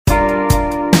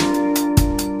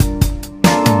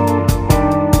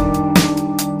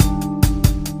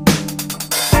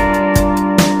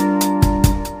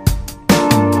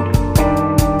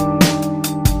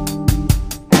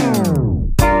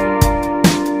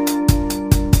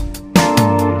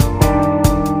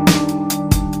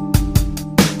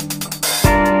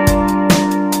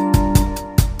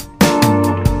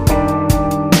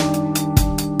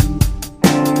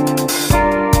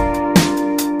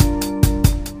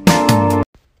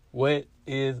What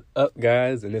is up,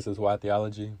 guys? And this is Why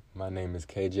Theology. My name is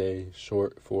KJ,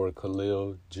 short for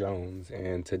Khalil Jones.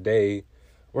 And today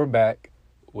we're back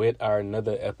with our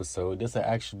another episode. This will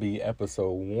actually be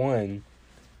episode 1,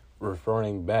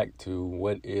 referring back to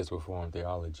what is Reformed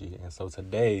theology. And so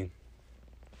today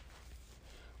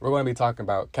we're going to be talking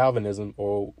about Calvinism,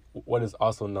 or what is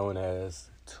also known as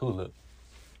TULIP.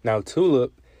 Now,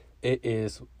 TULIP,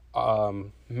 it's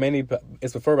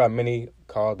referred by many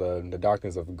called the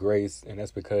Doctrines of Grace, and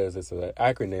that's because it's an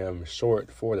acronym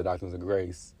short for the Doctrines of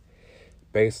Grace.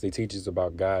 Basically teaches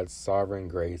about God's sovereign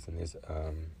grace and his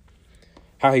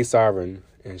how he's sovereign,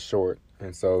 in short.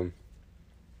 And so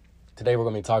today we're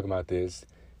going to be talking about this.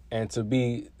 And to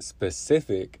be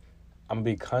specific, I'm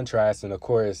going to be contrasting, of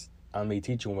course, I'm going to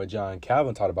be teaching what John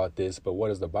Calvin taught about this, but what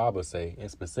does the Bible say? And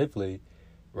specifically,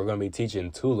 we're going to be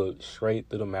teaching TULIP straight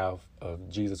through the mouth of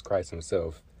Jesus Christ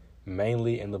himself,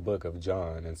 mainly in the book of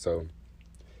John. And so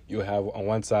you'll have on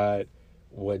one side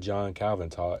what John Calvin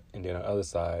taught, and then on the other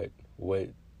side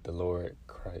what the Lord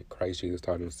Christ Jesus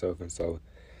taught himself. And so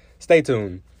stay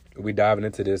tuned. We'll be diving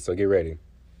into this, so get ready.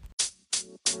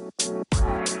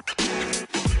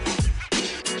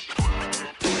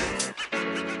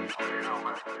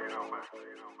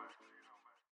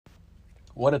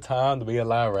 What a time to be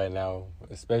alive right now,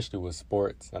 especially with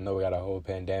sports. I know we got a whole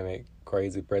pandemic,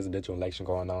 crazy presidential election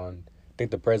going on. I think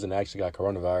the president actually got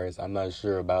coronavirus. I'm not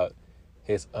sure about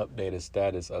his updated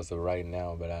status as of right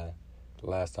now, but the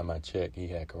last time I checked, he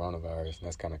had coronavirus, and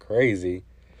that's kind of crazy.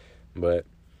 But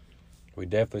we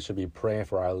definitely should be praying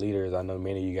for our leaders. I know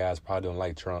many of you guys probably don't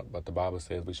like Trump, but the Bible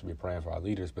says we should be praying for our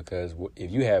leaders, because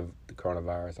if you have the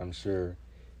coronavirus, I'm sure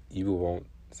you will want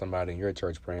somebody in your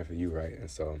church praying for you, right? And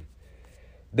so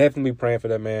definitely be praying for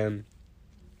that man.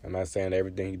 I'm not saying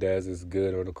everything he does is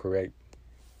good or the correct,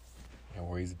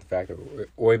 or he's the fact,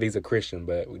 or if he's a Christian,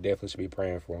 but we definitely should be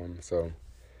praying for him. So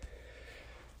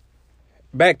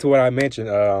back to what I mentioned,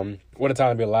 what a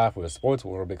time to be alive for the sports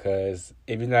world, because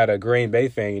if you're not a Green Bay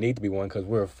fan, you need to be one, because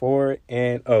we're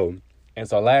 4-0. And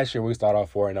so last year we started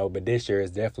off 4-0, but this year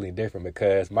is definitely different,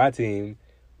 because my team,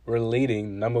 we're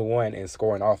leading number 1 in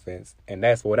scoring offense, and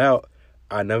that's without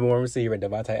our number 1 receiver,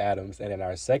 Davante Adams, and then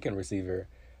our second receiver,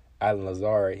 Allen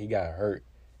Lazard, he got hurt.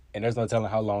 And there's no telling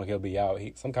how long he'll be out.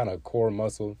 Some kind of core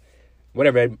muscle,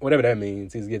 whatever that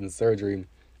means. He's getting surgery, and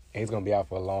he's going to be out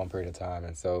for a long period of time.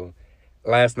 And so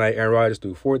last night, Aaron Rodgers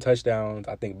threw 4 touchdowns,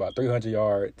 I think about 300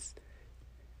 yards,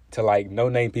 to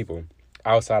no-name people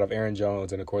outside of Aaron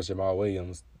Jones and, of course, Jamal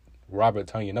Williams. Robert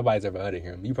Tonyan, nobody's ever heard of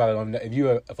him. You probably don't know. If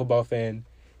you're a football fan,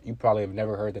 you probably have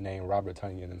never heard the name Robert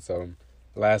Tonyan. And so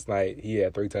last night, he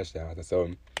had 3 touchdowns. And so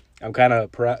I'm kind of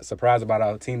surprised about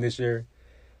our team this year.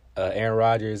 Aaron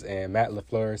Rodgers and Matt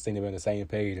LaFleur seem to be on the same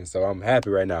page. And so I'm happy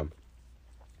right now.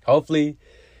 Hopefully,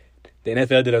 the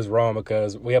NFL did us wrong,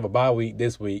 because we have a bye week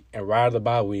this week. And right after the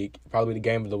bye week, probably the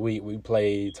game of the week, we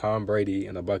play Tom Brady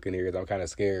and the Buccaneers. I'm kind of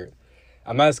scared.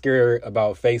 I'm not scared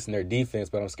about facing their defense,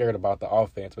 but I'm scared about the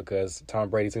offense, because Tom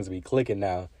Brady seems to be clicking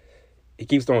now. He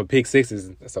keeps throwing pick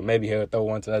sixes, so maybe he'll throw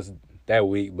one to us that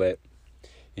week. But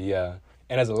yeah,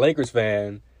 and as a Lakers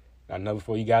fan, I know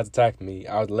before you guys attacked me,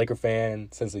 I was a Laker fan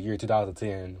since the year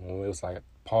 2010, when it was like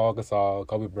Paul Gasol,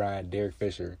 Kobe Bryant, Derek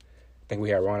Fisher. I think we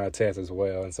had Ron Artest as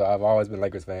well. And so I've always been a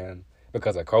Lakers fan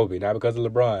because of Kobe, not because of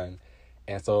LeBron.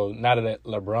 And so now that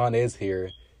LeBron is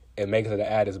here, it makes it an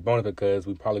added bonus, because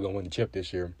we probably going to win the chip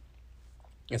this year.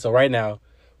 And so right now,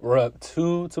 we're up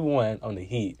 2-1 on the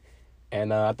Heat.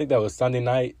 And I think that was Sunday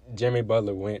night. Jimmy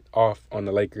Butler went off on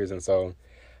the Lakers. And so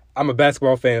I'm a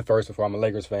basketball fan first before I'm a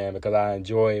Lakers fan, because I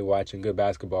enjoy watching good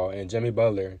basketball. And Jimmy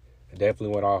Butler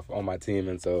definitely went off on my team.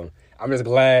 And so I'm just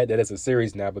glad that it's a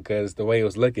series now, because the way it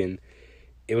was looking,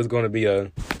 it was going to be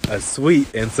a sweep.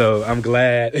 And so I'm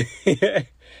glad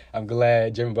I'm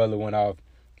glad Jimmy Butler went off.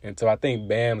 And so I think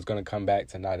Bam's going to come back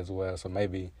tonight as well. So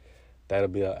maybe that'll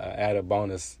be an added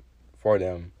bonus for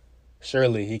them.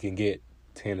 Surely he can get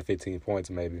 10 to 15 points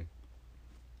maybe.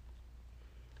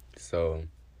 So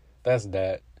that's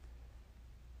that.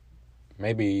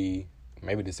 Maybe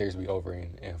the series will be over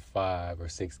in 5 or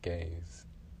 6 games.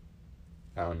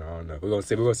 I don't know. We're going to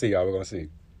see. We're going to see, y'all. We're going to see.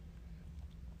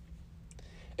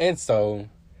 And so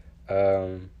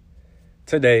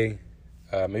today,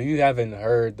 if you haven't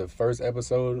heard the first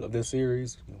episode of this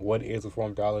series, What is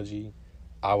Reformed Theology,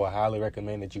 I would highly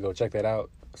recommend that you go check that out,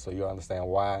 so you'll understand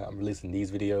why I'm releasing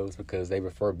these videos, because they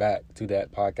refer back to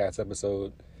that podcast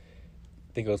episode.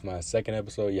 I think it was my second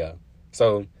episode, yeah.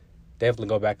 So definitely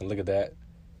go back and look at that.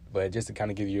 But just to kind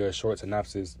of give you a short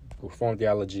synopsis, Reformed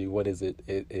theology, what is it?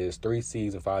 It is 3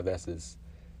 C's and 5 S's.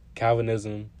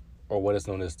 Calvinism, or what is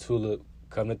known as TULIP,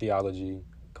 covenant theology,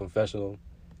 confessional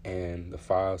and the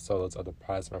 5 solas of the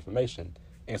Protestant Reformation.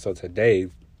 And so today,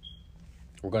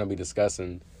 we're going to be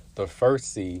discussing the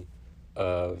first C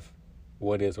of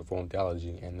what is Reformed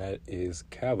theology, and that is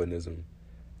Calvinism.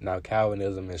 Now,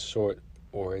 Calvinism is short,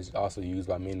 or is also used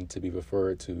by many to be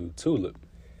referred to tulip.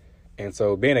 And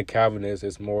so being a Calvinist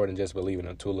is more than just believing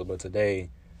in tulip, but today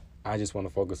I just want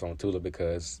to focus on tulip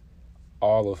because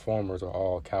all reformers are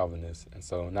all Calvinists. And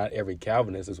so not every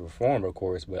Calvinist is reformer, of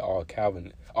course, but all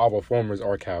reformers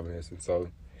are Calvinists. And so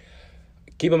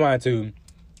keep in mind too,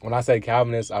 when I say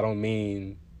Calvinist, I don't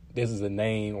mean this is a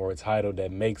name or a title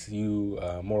that makes you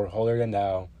more holier than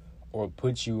thou, or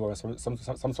puts you on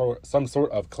some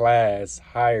sort of class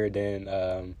higher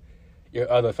than your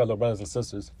other fellow brothers and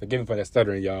sisters. Forgive me for that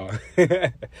stuttering, y'all.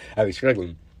 I be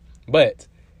struggling. But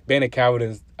being a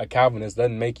Calvinist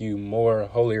doesn't make you more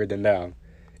holier than thou.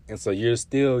 And so you're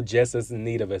still just as in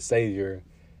need of a savior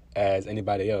as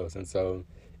anybody else. And so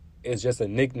it's just a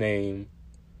nickname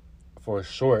for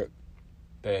short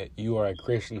that you are a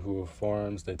Christian who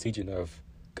affirms the teaching of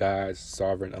God's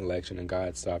sovereign election and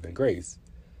God's sovereign grace.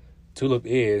 Tulip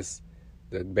is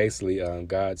basically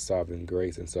God's sovereign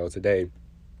grace. And so today,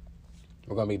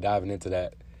 we're going to be diving into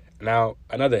that. Now,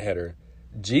 another header.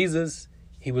 Jesus,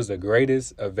 he was the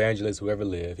greatest evangelist who ever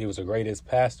lived. He was the greatest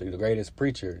pastor, the greatest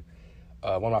preacher.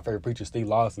 One of my favorite preachers, Steve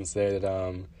Lawson, said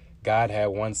that God had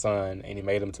one son and he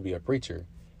made him to be a preacher.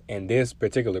 And this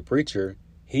particular preacher,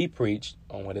 he preached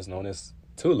on what is known as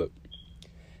tulip.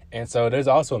 And so there's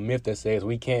also a myth that says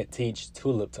we can't teach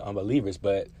tulip to unbelievers.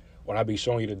 But what I'll be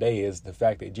showing you today is the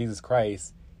fact that Jesus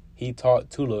Christ, he taught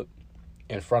tulip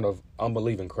in front of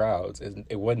unbelieving crowds.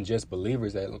 It wasn't just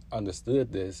believers that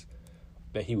understood this,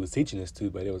 that he was teaching this to,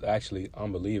 but it was actually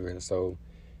unbelievers. And so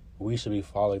we should be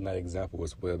following that example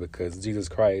as well, because Jesus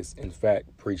Christ, in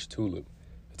fact, preached tulip.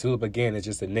 The tulip, again, is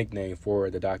just a nickname for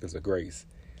the doctrines of grace.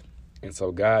 And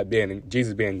so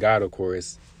Jesus being God, of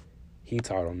course, he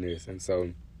taught on this. And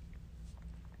so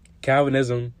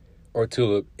Calvinism or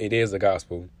tulip, it is the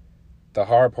gospel. The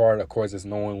hard part, of course, is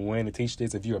knowing when to teach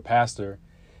this. If you're a pastor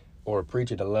or a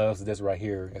preacher that loves this right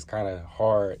here, it's kind of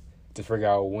hard to figure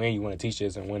out when you want to teach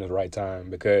this and when is the right time,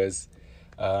 because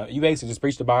you basically just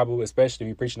preach the Bible, especially if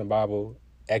you're preaching the Bible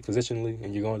expositionally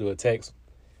and you're going to a text.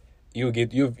 You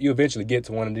eventually get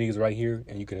to one of these right here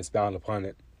and you can expound upon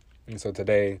it. And so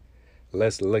today,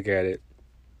 let's look at it.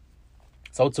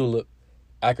 So tulip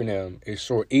acronym is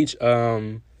short. Each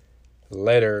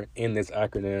letter in this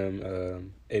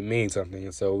acronym, it means something.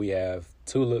 And so we have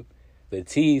tulip. The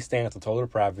T stands for total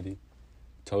depravity.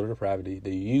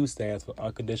 The U stands for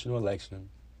unconditional election.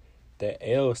 The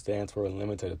L stands for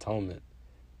unlimited atonement.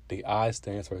 The I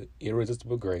stands for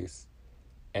irresistible grace.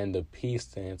 And the P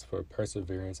stands for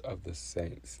perseverance of the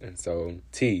saints. And so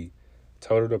T,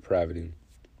 total depravity.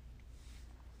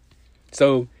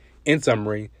 So, in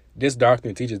summary, this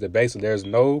doctrine teaches that basically there's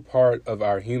no part of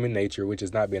our human nature which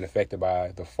is not being affected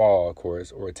by the fall, of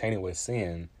course, or tainted with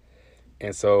sin.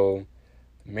 And so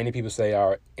many people say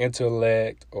our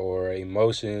intellect or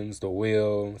emotions, the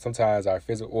will, sometimes our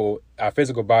physical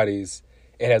bodies,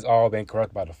 it has all been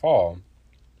corrupted by the fall.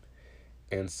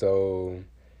 And so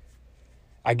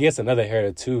I guess another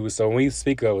header too. So when we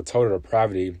speak of total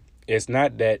depravity, it's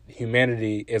not that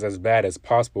humanity is as bad as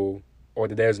possible or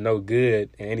that there's no good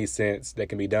in any sense that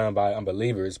can be done by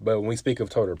unbelievers. But when we speak of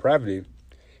total depravity,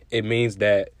 it means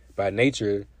that by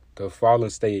nature, the fallen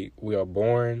state, we are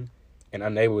born and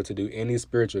unable to do any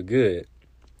spiritual good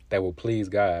that will please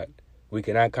God. We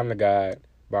cannot come to God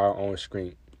by our own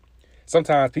strength.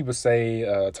 Sometimes people say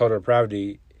total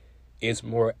depravity is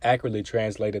more accurately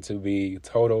translated to be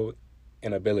total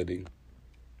inability.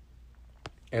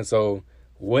 And so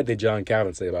what did John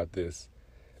Calvin say about this?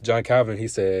 John Calvin, he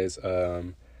says,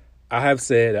 I have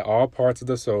said that all parts of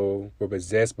the soul were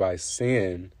possessed by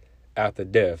sin after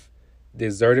death,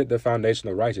 deserted the foundation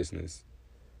of righteousness.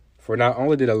 For not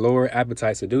only did a lower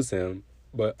appetite seduce him,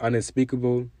 but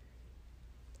unspeakable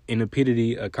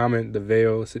intrepidity accompanied the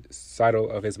veiled citadel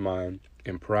of his mind,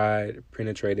 and pride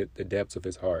penetrated the depths of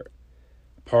his heart.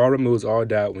 Paul removes all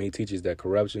doubt when he teaches that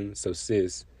corruption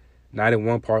subsists not in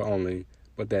one part only,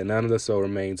 but that none of the soul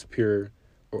remains pure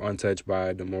or untouched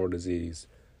by the moral disease.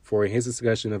 For in his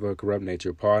discussion of a corrupt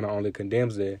nature, Paul not only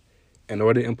condemns the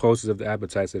inordinate impulses of the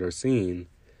appetites that are seen,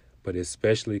 but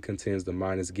especially contends the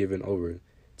mind is given over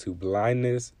to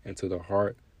blindness and to the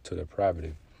heart to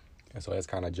depravity. And so that's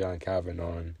kind of John Calvin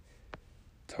on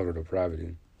total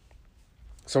depravity.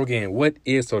 So again, what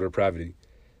is total depravity?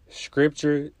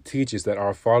 Scripture teaches that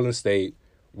our fallen state,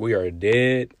 we are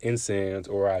dead in sins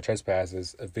or our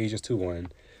trespasses, Ephesians 2:1.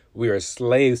 We are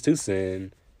slaves to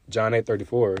sin, John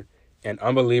 8:34. And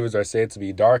unbelievers are said to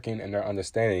be darkened in their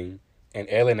understanding and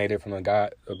alienated from the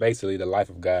God, basically the life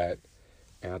of God.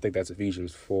 And I think that's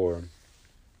Ephesians 4.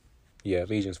 Yeah,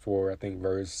 Ephesians 4, I think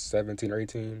verse 17 or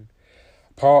 18.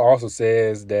 Paul also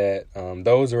says that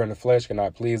those who are in the flesh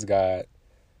cannot please God.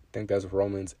 I think that's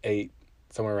Romans 8,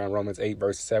 somewhere around Romans 8,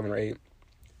 verse 7 or 8.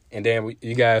 And then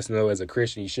you guys know, as a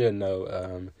Christian, you should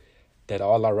know that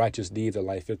all our righteous deeds are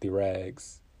like filthy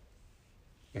rags.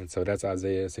 And so that's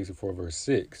Isaiah 64, verse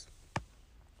 6.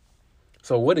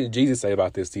 So what did Jesus say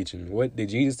about this teaching? What did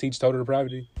Jesus teach total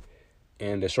depravity?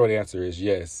 And the short answer is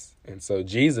yes. And so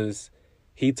Jesus,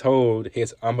 he told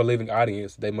his unbelieving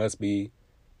audience they must be,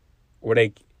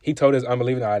 he told his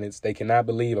unbelieving audience they cannot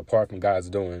believe apart from God's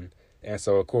doing. And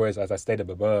so, of course, as I stated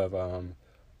above,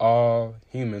 all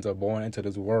humans are born into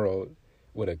this world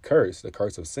with a curse, the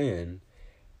curse of sin.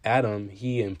 Adam,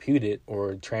 he imputed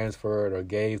or transferred or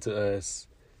gave to us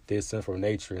this sinful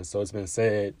nature. And so it's been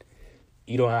said,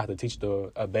 you don't have to teach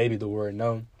a baby the word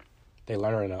no. They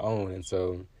learn it on their own. And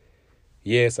so,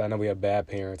 yes, I know we have bad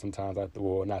parents sometimes.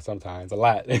 Well, not sometimes, a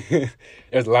lot.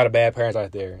 There's a lot of bad parents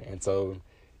out there. And so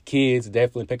kids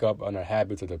definitely pick up on the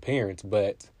habits of their parents.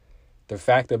 But the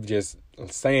fact of just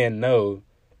saying no,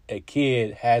 a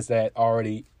kid has that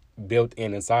already built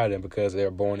in inside them because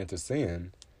they're born into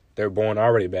sin. They're born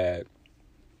already bad.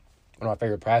 One of my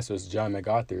favorite pastors, John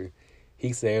MacArthur,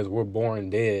 he says we're born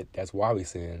dead. That's why we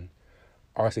sin.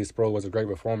 R.C. Sproul was a great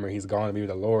reformer. He's gone to be with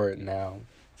the Lord now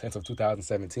since of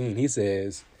 2017. He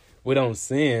says we don't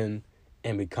sin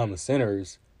and become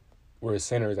sinners. We're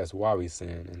sinners. That's why we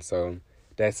sin. And so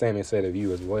that same is said of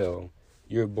you as well.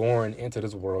 You're born into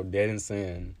this world dead in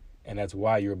sin, and that's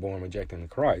why you're born rejecting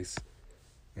Christ.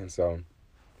 And so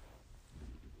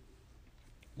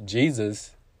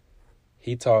Jesus,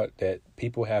 he taught that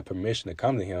people have permission to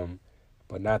come to him,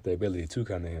 but not the ability to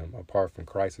come to him apart from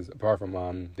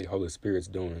the Holy Spirit's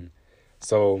doing.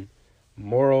 So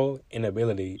moral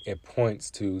inability, it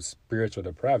points to spiritual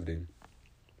depravity.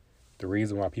 The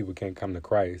reason why people can't come to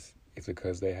Christ is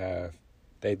because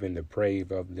they've been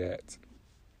depraved of that.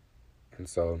 And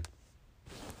so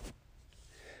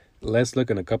let's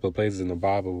look in a couple of places in the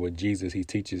Bible where Jesus, he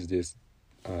teaches this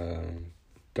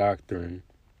doctrine.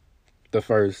 The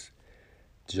first,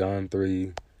 John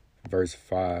 3, verse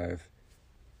 5.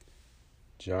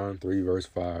 John 3, verse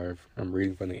 5. I'm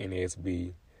reading from the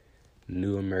NASB,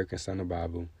 New American Standard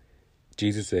Bible.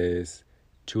 Jesus says,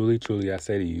 "Truly, truly, I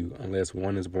say to you, unless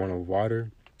one is born of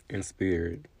water and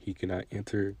spirit, he cannot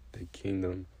enter the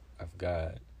kingdom of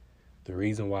God." The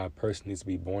reason why a person needs to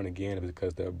be born again is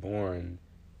because they're born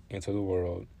into the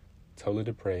world totally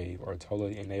depraved or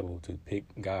totally unable to pick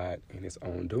God in his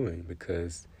own doing,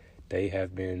 because they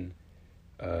have been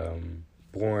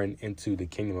born into the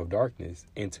kingdom of darkness,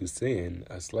 into sin,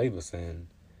 a slave of sin.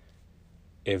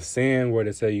 If sin were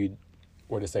to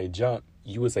say jump,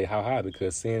 you would say how high,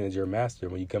 because sin is your master.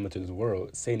 When you come into this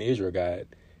world, sin is your God.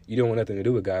 You don't want nothing to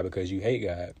do with God because you hate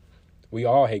God. We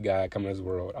all hate God coming into this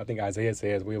world. I think Isaiah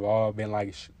says we've all been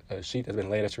like a sheep that's been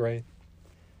led astray.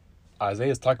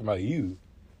 Isaiah's talking about you.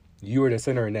 You are the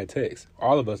sinner in that text.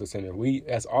 All of us are sinners.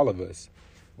 That's all of us.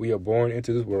 We are born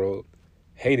into this world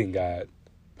hating God.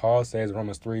 Paul says in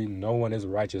Romans 3, no one is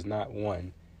righteous, not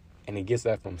one. And he gets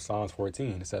that from Psalms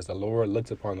 14. It says, the Lord looks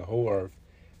upon the whole earth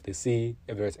to see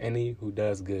if there's any who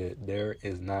does good. There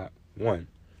is not one.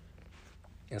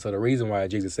 And so the reason why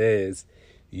Jesus says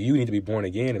you need to be born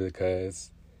again is because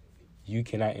you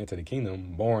cannot enter the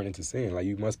kingdom born into sin. Like,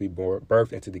 you must be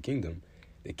birthed into the kingdom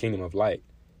of light,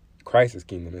 Christ's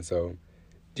kingdom. And so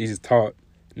Jesus taught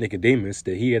Nicodemus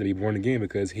that he had to be born again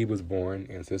because he was born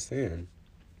into sin.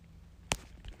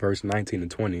 Verse 19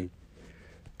 and 20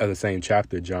 of the same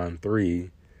chapter, John 3.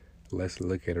 Let's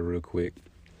look at it real quick.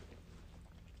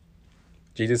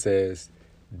 Jesus says,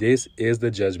 "This is the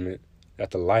judgment,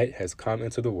 that the light has come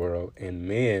into the world, and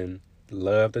men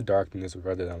love the darkness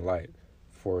rather than light,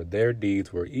 for their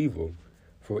deeds were evil.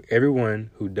 For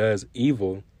everyone who does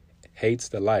evil hates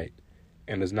the light,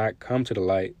 and does not come to the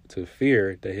light to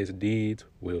fear that his deeds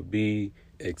will be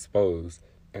exposed."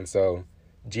 And so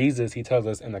Jesus, he tells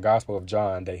us in the Gospel of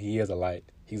John that he is a light.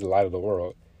 He's the light of the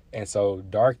world. And so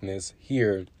darkness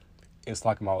here is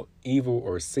talking about evil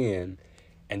or sin.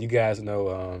 And you guys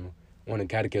know one of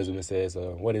the catechism, it says,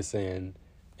 what is sin?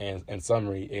 And in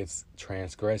summary, it's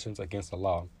transgressions against the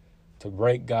law. To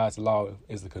break God's law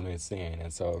is to commit sin.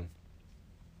 And so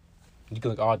you can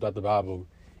look all throughout the Bible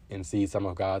and see some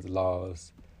of God's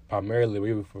laws. Primarily,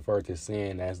 we would refer to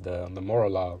sin as the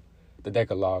moral law, the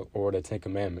Decalogue, or the Ten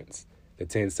Commandments, the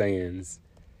 10 sayings.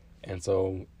 And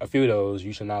so a few of those: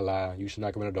 you should not lie, you should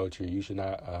not commit adultery, you should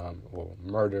not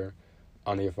murder,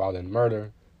 honor your father in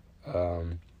murder,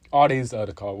 All these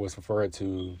other call was referred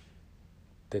to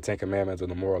the Ten Commandments or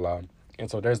the moral law. And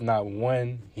so there's not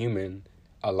one human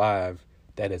alive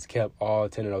that has kept all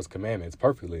 10 of those commandments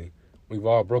perfectly. We've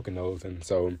all broken those. And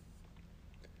so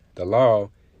the law,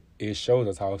 it shows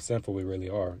us how sinful we really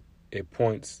are. It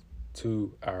points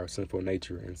to our sinful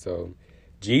nature. And so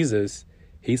Jesus,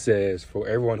 he says, for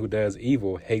everyone who does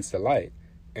evil hates the light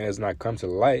and has not come to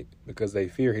the light because they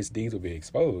fear his deeds will be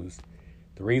exposed.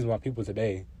 The reason why people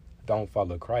today don't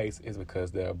follow Christ is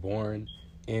because they're born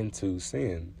into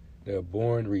sin. They're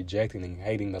born rejecting and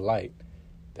hating the light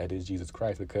that is Jesus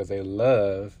Christ because they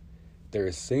love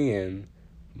their sin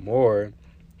more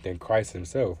than Christ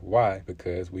himself. Why?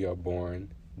 Because we are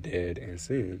born dead in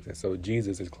sins. And so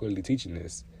Jesus is clearly teaching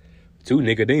this to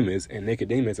Nicodemus, and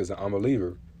Nicodemus is an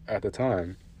unbeliever at the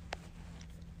time.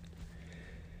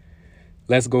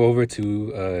 Let's go over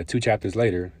to 2 chapters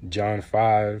later, John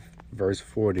 5, verse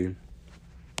 40.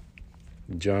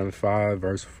 John 5,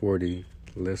 verse 40.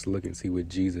 Let's look and see what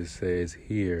Jesus says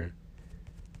here.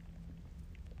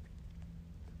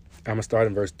 I'm going to start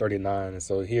in verse 39. And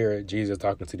so here, Jesus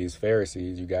talking to these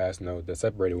Pharisees, you guys know, the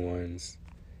separated ones.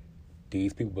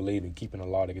 These people believe in keeping the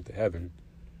law to get to heaven.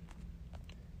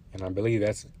 And I believe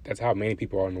that's how many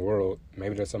people are in the world.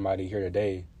 Maybe there's somebody here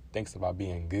today thinks about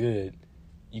being good,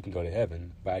 you can go to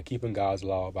heaven. By keeping God's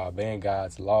law, by obeying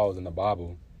God's laws in the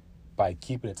Bible, by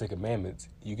keeping the 10 Commandments,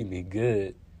 you can be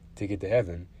good to get to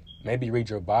heaven. Maybe read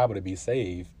your Bible to be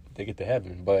saved, to get to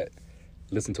heaven. But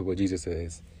listen to what Jesus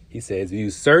says. He says,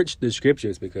 you search the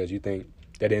scriptures because you think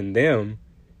that in them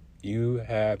you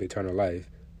have eternal life.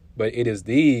 But it is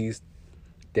these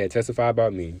that testify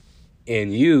about me,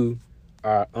 and you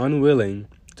are unwilling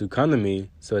to come to me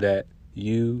so that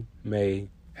you may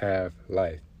have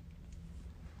life.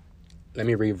 Let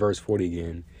me read verse 40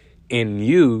 again. And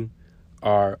you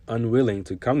are unwilling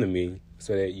to come to me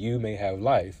so that you may have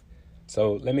life.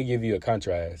 So let me give you a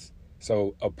contrast.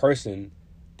 So a person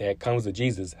that comes to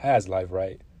Jesus has life,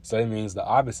 right? So it means the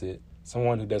opposite.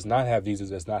 Someone who does not have Jesus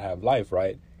does not have life,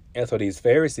 right? And so these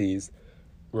Pharisees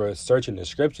were searching the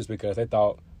scriptures because they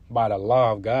thought by the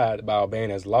law of God, by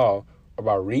obeying his law, or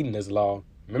by reading his law,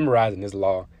 memorizing his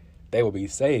law, they will be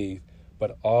saved.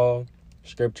 But all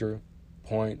scripture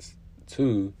points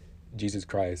to Jesus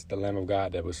Christ, the Lamb of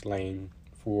God that was slain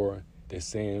for the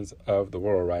sins of the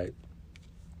world, right?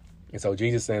 And so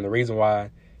Jesus saying the reason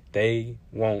why they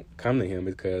won't come to him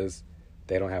is because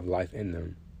they don't have life in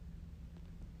them.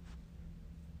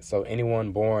 So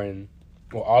anyone born,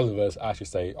 well, all of us, I should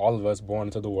say, all of us born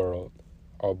into the world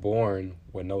are born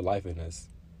with no life in us.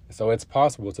 So it's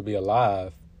possible to be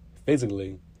alive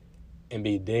physically and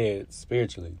be dead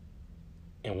spiritually.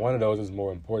 And one of those is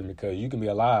more important because you can be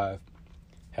alive,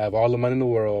 have all the money in the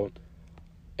world,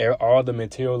 all the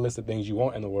materialistic things you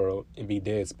want in the world, and be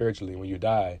dead spiritually. When you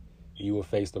die, you will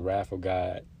face the wrath of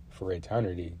God for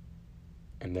eternity.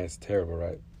 And that's terrible,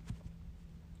 right?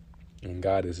 And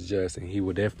God is just, and he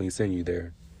will definitely send you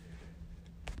there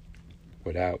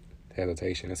without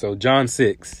hesitation. And so John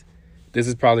 6, this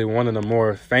is probably one of the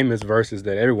more famous verses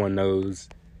that everyone knows.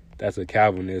 That's a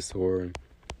Calvinist or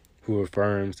who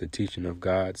affirms the teaching of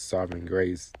God's sovereign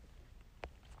grace.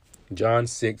 John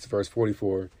 6, verse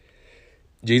 44.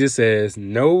 Jesus says,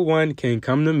 no one can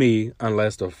come to me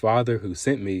unless the Father who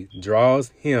sent me draws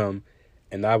him,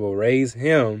 and I will raise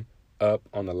him up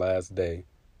on the last day.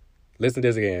 Listen to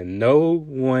this again. No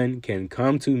one can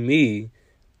come to me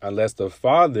unless the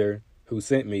Father who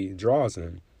sent me draws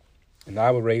him, and I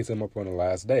will raise him up on the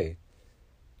last day.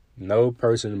 No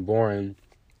person born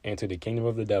into the kingdom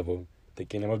of the devil, the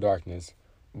kingdom of darkness,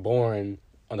 born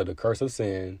under the curse of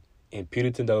sin,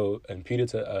 imputed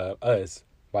to us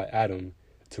by Adam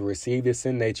to receive his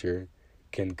sin nature,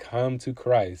 can come to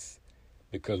Christ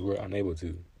because we're unable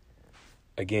to.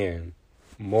 Again,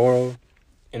 moral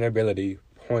inability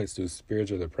points to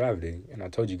spiritual depravity. And I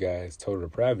told you guys, total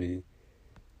depravity,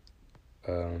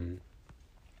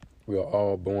 we are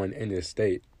all born in this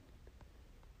state.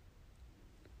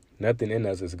 Nothing in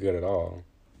us is good at all.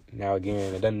 Now,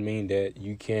 again, it doesn't mean that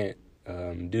you can't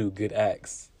do good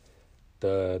acts.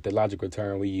 The logical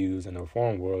term we use in the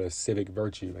reform world is civic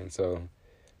virtue. And so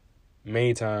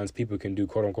many times people can do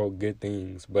quote-unquote good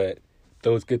things, but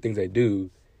those good things they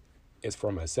do is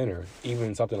from a sinner.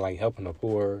 Even something like helping the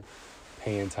poor,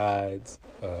 paying tithes,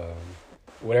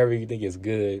 whatever you think is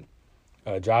good,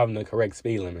 driving the correct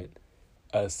speed limit.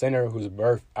 A sinner who's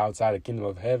birthed outside the kingdom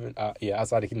of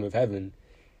heaven,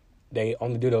 they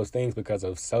only do those things because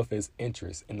of selfish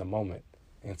interest in the moment.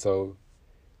 And so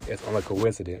it's only a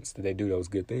coincidence that they do those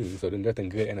good things. So there's nothing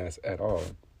good in us at all.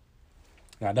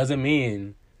 Now, it doesn't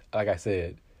mean, like I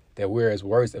said, that we're as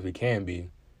worse as we can be.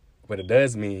 But it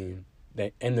does mean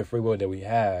that in the free will that we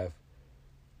have,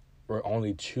 we're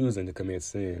only choosing to commit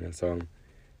sin. And so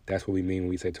that's what we mean when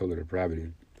we say total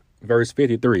depravity. Verse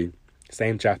 53,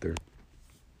 same chapter.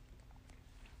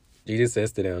 Jesus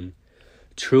says to them,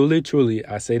 "Truly, truly,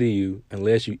 I say to you,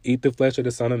 unless you eat the flesh of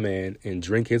the Son of Man and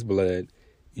drink his blood,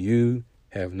 you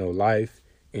have no life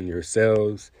in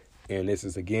yourselves." And this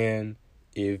is again,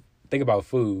 if think about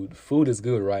food. Food is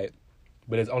good, right?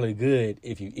 But it's only good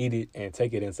if you eat it and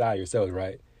take it inside yourselves,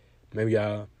 right? Maybe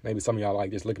some of y'all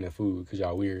like just looking at food because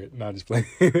y'all weird. Not just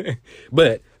playing.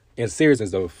 But in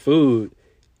seriousness though, food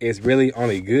is really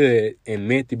only good and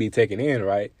meant to be taken in,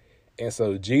 right? And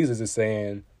so Jesus is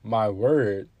saying, my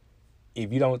word,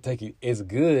 if you don't take it, it's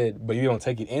good, but you don't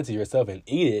take it into yourself and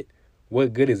eat it,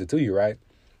 what good is it to you, right?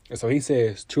 And so he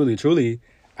says, "Truly, truly,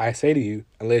 I say to you,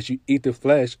 unless you eat the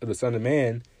flesh of the Son of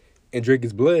Man and drink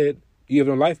his blood, you have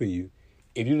no life in you.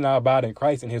 If you do not abide in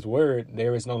Christ and his word,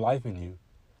 there is no life in you."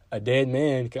 A dead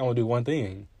man can only do one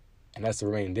thing, and that's to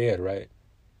remain dead, right?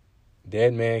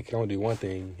 Dead man can only do one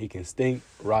thing. He can stink,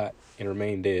 rot, and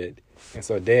remain dead. And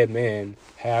so a dead man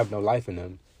have no life in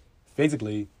them.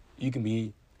 Physically, you can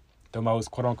be the most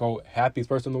quote-unquote happiest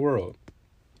person in the world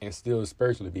and still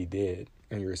spiritually be dead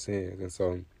in your sins. And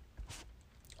so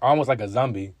almost like a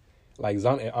zombie. Like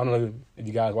zombie, I don't know if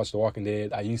you guys watch The Walking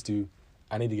Dead. I used to.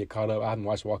 I need to get caught up. I haven't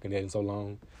watched Walking Dead in so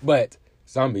long. But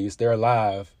zombies, they're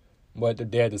alive, but they're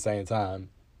dead at the same time.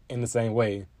 In the same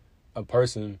way, a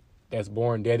person that's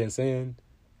born dead in sin,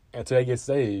 until they get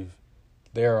saved,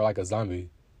 they're like a zombie.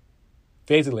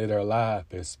 Physically, they're alive,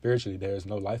 but spiritually, there's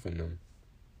no life in them.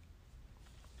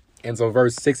 And so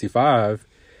verse 65,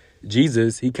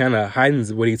 Jesus, he kind of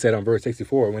heightens what he said on verse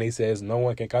 64 when he says, "No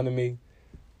one can come to me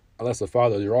unless the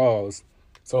Father draws."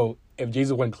 So if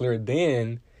Jesus wasn't clear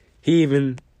then, he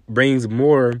even brings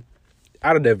more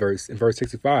out of that verse in verse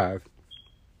 65.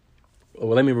 Well,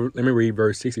 let me read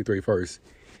verse 63 first,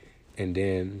 and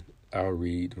then I'll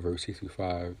read verse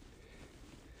 65.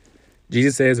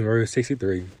 Jesus says in verse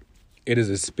 63, "It is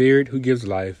the Spirit who gives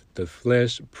life. The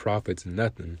flesh profits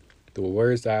nothing. The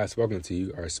words that I have spoken to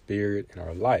you are spirit and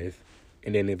are life."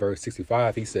 And then in verse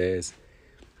 65, he says,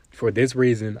 "For this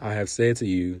reason I have said to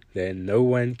you that no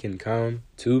one can come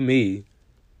to me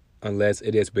unless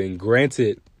it has been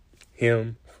granted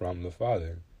him from the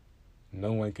Father."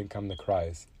 No one can come to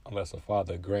Christ unless the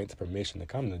Father grants permission to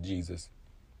come to Jesus.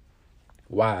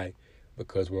 Why?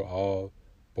 Because we're all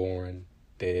born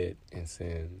dead in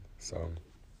sin. So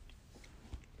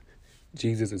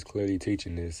Jesus is clearly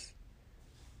teaching this.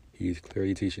 He's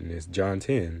clearly teaching this. John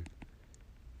 10.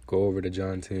 Go over to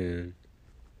John 10,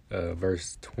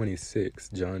 verse 26.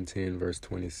 John 10, verse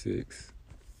 26.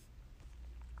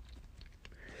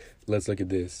 Let's look at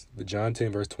this. The John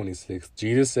 10, verse 26.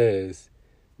 Jesus says,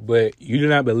 "But you do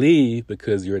not believe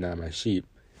because you're not my sheep."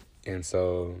 And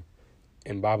so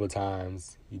in Bible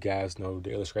times, you guys know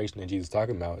the illustration that Jesus is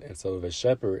talking about. And so the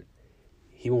shepherd,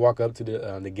 he will walk up to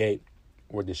the gate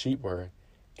where the sheep were,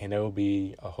 and there will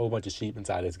be a whole bunch of sheep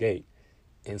inside his gate.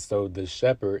 And so the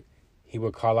shepherd, he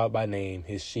would call out by name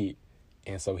his sheep.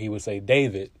 And so he would say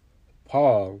David,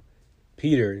 Paul,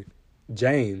 Peter,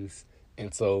 James.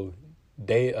 And so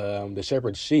the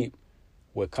shepherd's sheep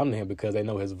would come to him because they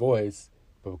know his voice,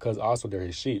 but because also they're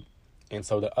his sheep. And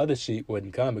so the other sheep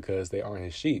wouldn't come because they aren't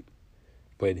his sheep.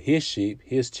 But his sheep,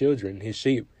 his children, his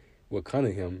sheep would come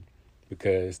to him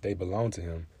because they belong to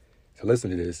him. So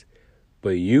listen to this.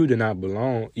 "But you do not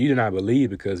believe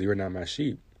because you're not my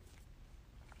sheep."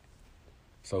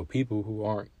 So people who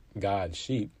aren't God's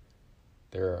sheep,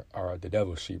 they are the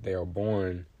devil's sheep. They are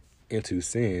born into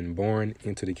sin, born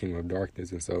into the kingdom of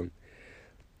darkness. And so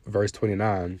verse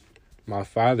 29, "My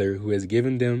Father who has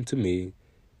given them to me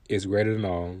is greater than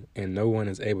all, and no one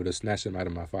is able to snatch them out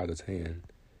of my Father's hand."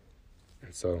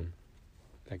 And so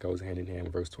that goes hand in hand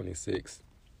with verse 26.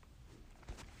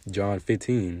 John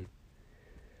 15.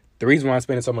 The reason why I'm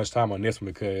spending so much time on this one,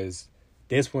 because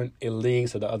this one, it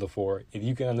leads to the other four. If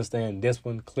you can understand this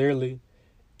one clearly,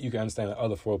 you can understand the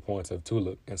other 4 points of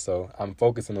TULIP. And so I'm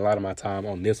focusing a lot of my time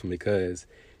on this one because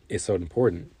it's so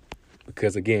important.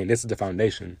 Because again, this is the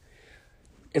foundation.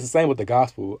 It's the same with the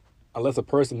gospel. Unless a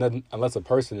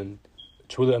person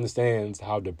truly understands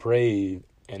how depraved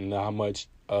and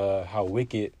how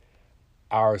wicked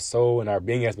our soul and our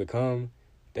being has become,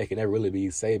 they can never really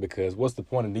be saved. Because what's the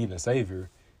point of needing a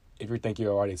savior if you think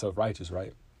you're already self-righteous,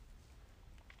 right?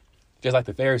 Just like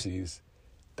the Pharisees,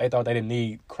 they thought they didn't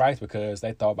need Christ because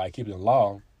they thought by keeping the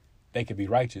law, they could be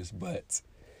righteous. But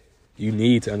you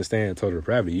need to understand total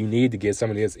depravity. You need to get some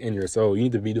of this in your soul. You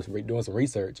need to be doing some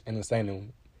research and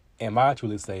understanding, am I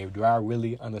truly saved? Do I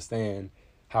really understand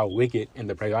how wicked and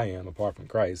depraved I am apart from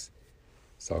Christ?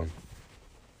 So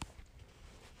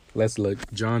let's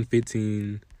look. John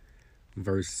 15,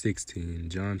 verse 16.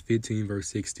 John 15, verse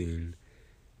 16.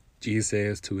 Jesus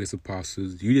says to his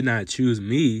apostles, "You did not choose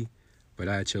me, but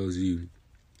I chose you,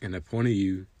 and appointed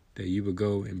you that you would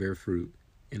go and bear fruit,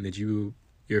 and that your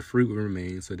fruit will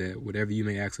remain, so that whatever you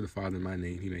may ask of the Father in my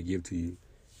name, he may give to you."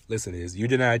 Listen to this. You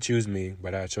did not choose me,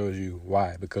 but I chose you.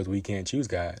 Why? Because we can't choose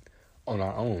God on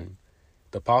our own.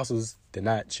 The apostles did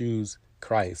not choose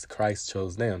Christ. Christ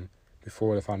chose them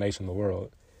before the foundation of the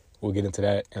world. We'll get into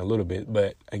that in a little bit.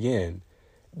 But again,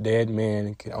 dead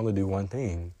men can only do one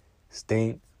thing: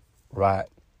 stink, rot,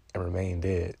 and remain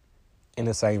dead. In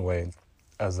the same way,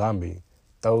 a zombie,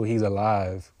 though he's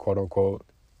alive, quote unquote,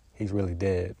 he's really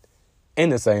dead. In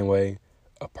the same way,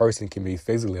 a person can be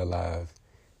physically alive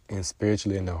and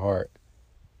spiritually in the heart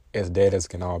as dead as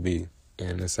can all be.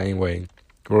 And in the same way,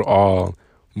 we're all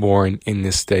born in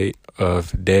this state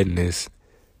of deadness,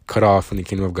 cut off from the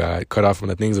kingdom of God, cut off from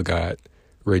the things of God,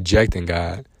 rejecting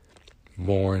God,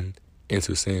 born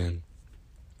into sin.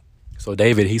 So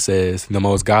David, he says, the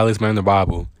most godliest man in the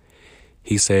Bible,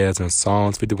 he says in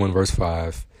Psalms 51 verse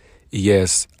 5,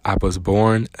 "Yes, I was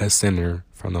born a sinner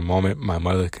from the moment my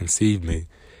mother conceived me."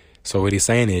 So what he's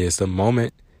saying is, the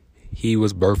moment he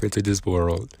was birthed into this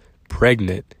world,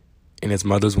 pregnant in his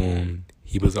mother's womb,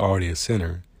 he was already a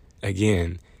sinner.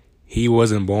 Again, he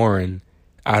wasn't born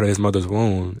out of his mother's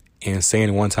womb and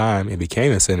saying one time and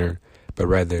became a sinner, but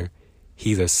rather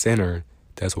he's a sinner.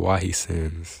 That's why he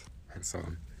sins. And so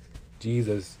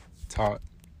Jesus taught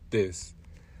this.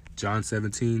 John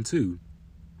 17:2.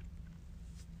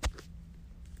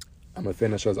 I'm going to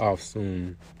finish us off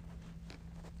soon.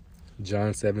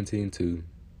 John 17:2.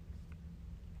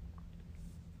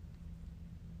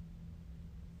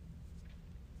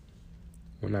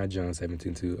 Well, not John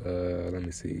 17:2. Let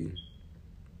me see.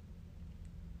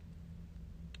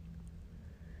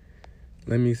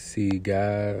 Let me see,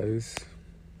 guys.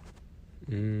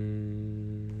 That's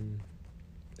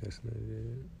not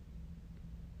it.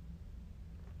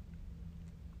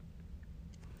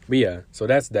 But yeah, so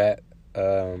that's that.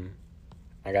 I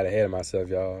got ahead of myself,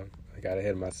 y'all.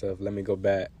 Let me go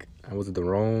back. I was at the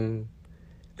wrong.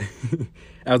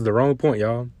 I was at the wrong point,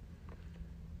 y'all.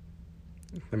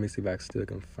 Let me see if I still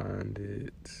can find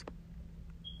it.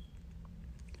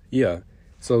 Yeah.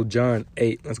 So John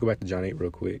 8. Let's go back to John 8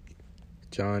 real quick.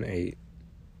 John 8,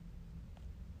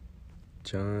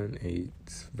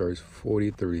 verse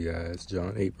 43, guys.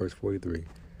 John 8, verse 43.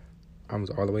 I was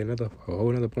all the way a whole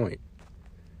another point.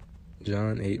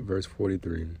 John 8, verse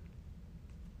 43.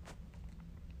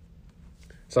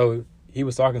 So he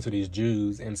was talking to these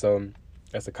Jews, and so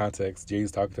that's the context.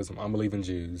 Jesus talking to some unbelieving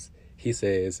Jews. He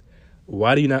says,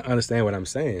 "Why do you not understand what I'm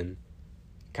saying?"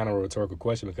 Kind of a rhetorical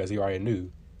question because he already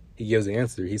knew. He gives the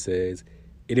answer. He says,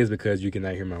 "It is because you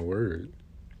cannot hear my word."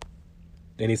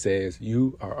 Then he says,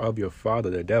 "You are of your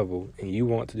father, the devil, and you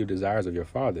want to do desires of your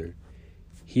father.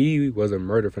 He was a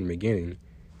murderer from the beginning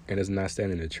and does not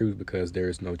stand in the truth because there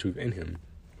is no truth in him.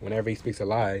 Whenever he speaks a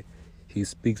lie, he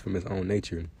speaks from his own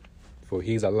nature. For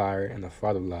he's a liar and the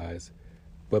father of lies.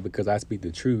 But because I speak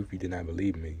the truth, you did not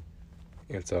believe me."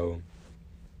 And so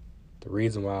the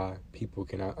reason why people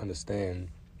cannot understand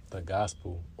the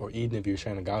gospel, or even if you're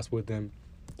sharing the gospel with them,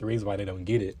 the reason why they don't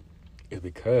get it is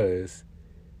because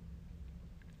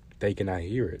they cannot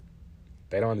hear it.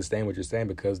 They don't understand what you're saying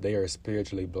because they are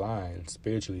spiritually blind,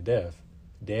 spiritually deaf.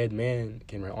 Dead men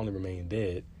can only remain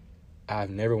dead. I've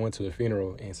never went to a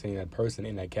funeral and seen that person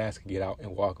in that casket get out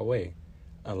and walk away,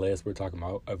 unless we're talking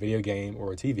about a video game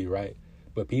or a TV, right?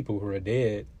 But people who are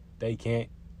dead, they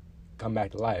can't come back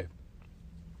to life.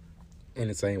 In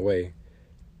the same way,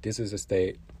 this is a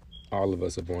state all of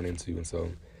us are born into. And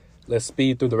so let's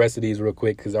speed through the rest of these real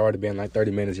quick because it's already been like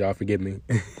 30 minutes. Y'all forgive me.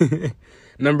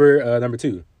 Number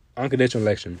 2, unconditional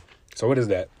election. So what is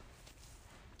that?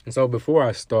 And so before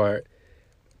I start,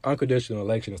 unconditional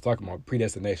election is talking about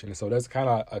predestination. And so that's kind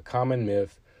of a common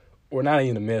myth, or not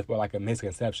even a myth, but like a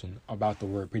misconception about the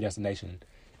word predestination.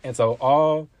 And so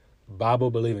all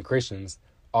Bible-believing Christians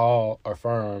all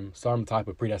affirm some type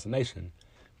of predestination.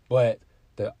 But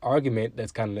the argument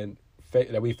that's kind of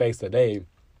that we face today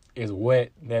is what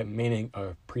that meaning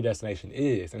of predestination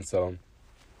is. And so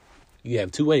you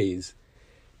have two ways.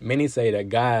 Many say that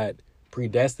God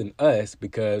predestined us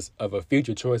because of a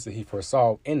future choice that he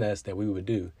foresaw in us that we would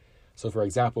do. So, for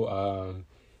example,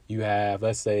 you have,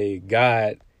 let's say,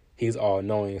 God, he's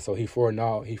all-knowing. So he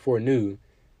foreknew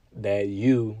that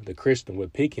you, the Christian,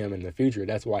 would pick him in the future.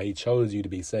 That's why he chose you to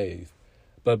be saved.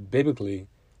 But biblically,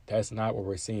 that's not what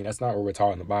we're seeing. That's not what we're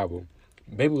taught in the Bible.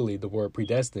 Biblically, the word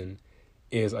predestined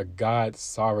is a God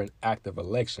sovereign act of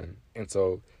election. And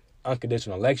so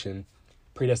unconditional election,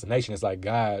 predestination is like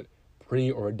God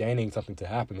preordaining something to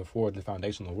happen before the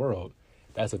foundation of the world.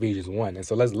 That's Ephesians 1. And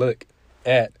so let's look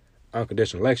at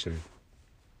unconditional election.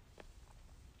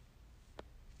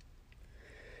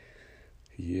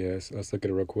 Yes, let's look at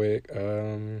it real quick.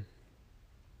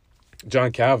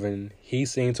 John Calvin, he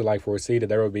seemed to like foresee that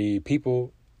there would be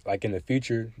people like in the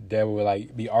future that would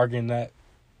like be arguing that.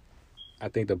 I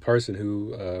think the person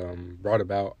who brought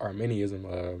about Arminianism,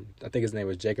 I think his name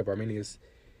was Jacob Arminius,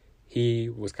 he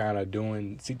was kind of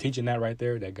teaching that right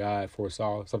there, that God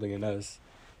foresaw something in us,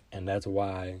 and that's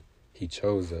why he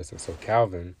chose us. And so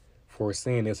Calvin,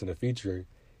 foreseeing this in the future,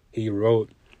 he wrote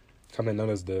something known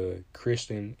as the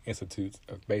Christian Institutes,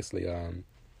 of basically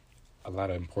a lot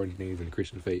of important things in the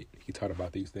Christian faith. He taught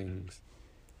about these things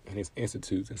in his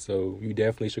Institutes, and so you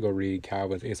definitely should go read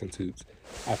Calvin's Institutes.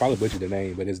 I probably butchered the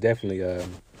name, but it's definitely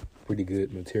pretty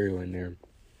good material in there.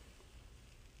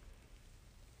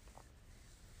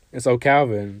 And so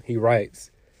Calvin, he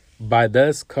writes, by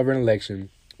thus covering election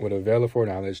with a veil of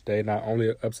foreknowledge, they not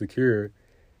only obscure,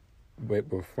 but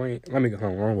before. Let me go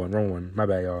home. Wrong one. My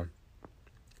bad, y'all.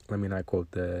 Let me not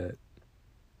quote that.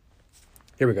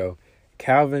 Here we go.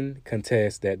 Calvin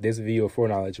contests that this view of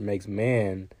foreknowledge makes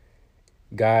man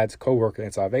God's co-worker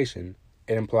in salvation.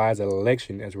 It implies that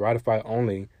election is ratified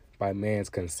only by man's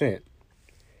consent.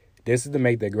 This is to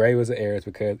make the gravest of errors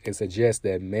because it suggests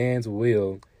that man's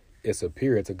will is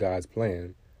superior to God's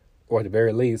plan, or at the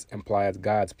very least implies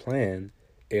God's plan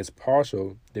is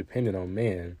partial, dependent on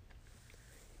man.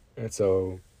 And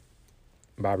so,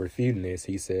 by refuting this,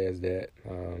 he says that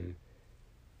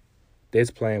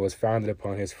this plan was founded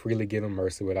upon his freely given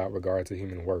mercy without regard to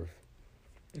human worth.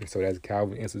 And so that's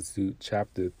Calvin Institute,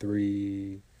 chapter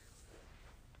 3.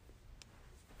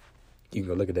 You can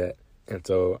go look at that. And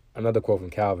so another quote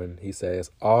from Calvin, he says,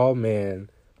 all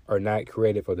men are not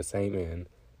created for the same end,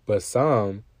 but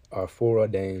some are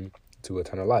foreordained to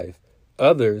eternal life,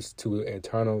 others to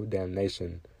eternal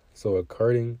damnation. So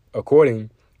according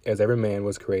as every man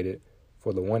was created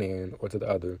for the one end or to the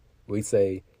other, we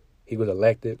say he was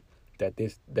elected, that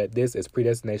this is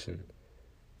predestination.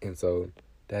 And so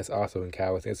that's also in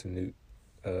Calvin's Institute,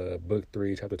 book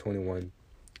 3, chapter 21,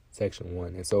 section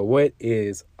 1. And so what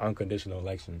is unconditional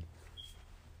election?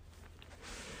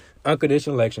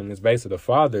 Unconditional election is basically the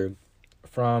Father,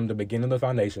 from the beginning of the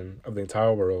foundation of the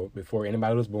entire world, before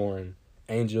anybody was born,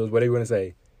 angels, whatever you want to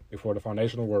say, before the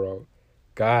foundation of the world,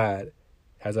 God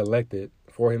has elected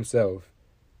for himself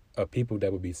a people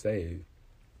that will be saved.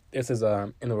 This is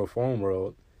in the Reform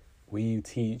world, we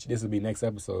teach, this will be next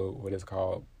episode, what is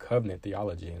called covenant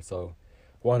theology. And so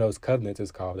one of those covenants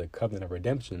is called the covenant of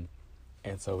redemption.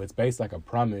 And so it's based like a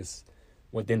promise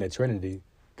within the Trinity,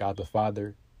 God the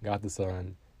Father, God the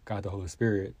Son, God the Holy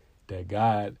Spirit, that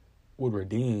God would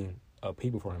redeem a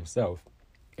people for himself.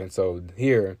 And so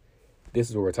here, this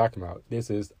is what we're talking about. This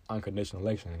is unconditional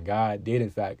election. And God did, in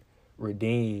fact,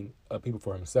 redeem a people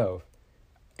for himself.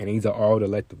 And he's an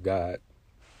all-elective God,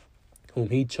 whom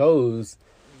he chose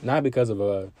not because of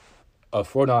a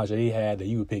foreknowledge that he had that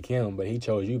you would pick him, but he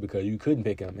chose you because you couldn't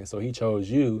pick him. And so he chose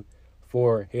you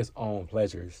for his own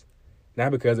pleasures.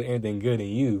 Not because of anything good in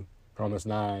you, Romans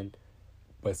 9,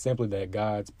 but simply that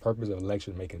God's purpose of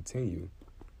election may continue.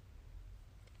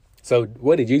 So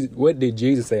what did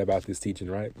Jesus say about this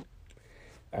teaching, right?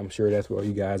 I'm sure that's what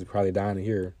you guys are probably dying to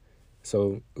hear.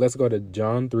 So let's go to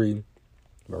John 3,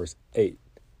 verse 8.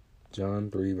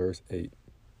 John 3, verse 8.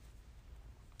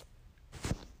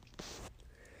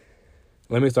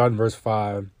 Let me start in verse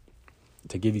 5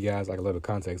 to give you guys like a little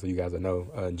context so you guys will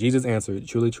know. Jesus answered,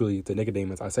 truly, truly, to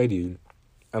Nicodemus, I say to you,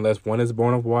 unless one is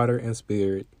born of water and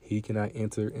spirit, he cannot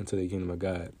enter into the kingdom of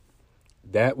God.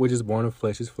 That which is born of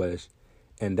flesh is flesh,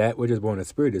 and that which is born of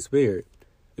spirit is spirit.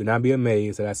 Do not be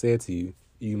amazed that I said to you,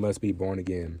 you must be born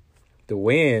again. The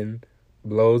wind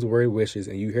blows where it wishes,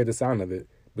 and you hear the sound of it,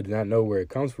 but do not know where it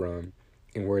comes from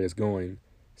and where it is going.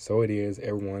 So it is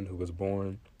everyone who was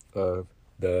born of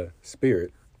the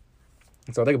Spirit.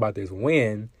 And so think about this.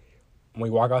 When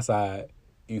we walk outside,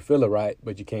 you feel it, right,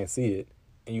 but you can't see it.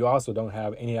 And you also don't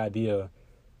have any idea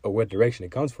of what direction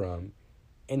it comes from.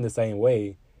 In the same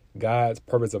way, God's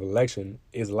purpose of election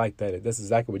is like that. This is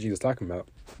exactly what Jesus is talking about.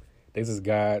 This is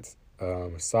God's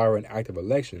sovereign act of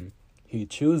election. He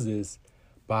chooses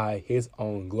by his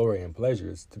own glory and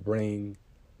pleasures to bring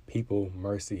people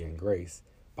mercy and grace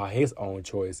by his own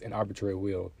choice and arbitrary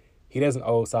will. He doesn't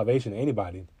owe salvation to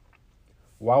anybody.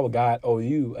 Why would God owe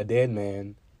you, a dead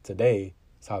man, today,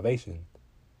 salvation?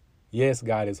 Yes,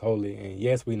 God is holy, and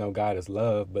yes, we know God is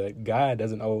love, but God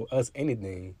doesn't owe us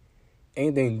anything.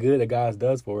 Anything good that God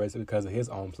does for us is because of his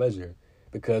own pleasure.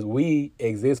 Because we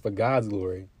exist for God's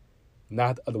glory,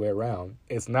 not the other way around.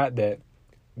 It's not that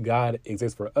God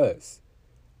exists for us.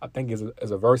 I think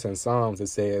it's a verse in Psalms that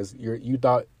says you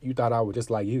thought I was just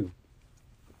like you.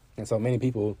 And so many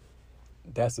people,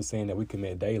 that's the sin that we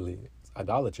commit daily. It's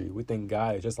idolatry. We think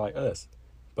God is just like us.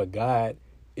 But God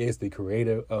is the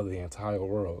creator of the entire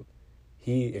world.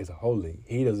 He is holy.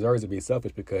 He deserves to be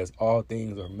selfish because all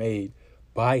things are made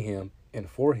by him and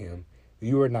for him.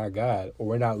 You are not God, or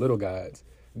we're not little gods.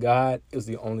 God is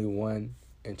the only one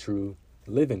and true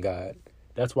living God.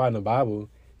 That's why in the Bible,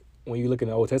 when you look in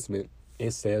the Old Testament,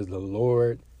 it says the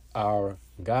Lord our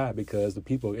God, because the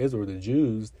people of Israel, the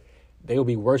Jews, they will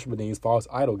be worshiping these false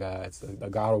idol gods, a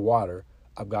god of water,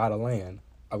 a god of land,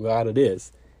 a god of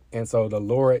this. And so the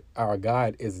Lord our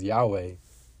God is Yahweh.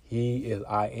 He is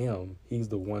I am. He's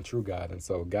the one true God. And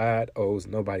so God owes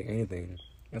nobody anything.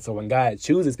 And so when God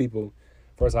chooses people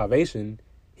for salvation,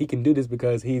 he can do this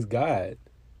because he's God.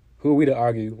 Who are we to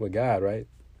argue with God, right?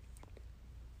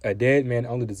 A dead man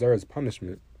only deserves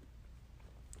punishment.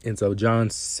 And so John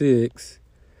 6,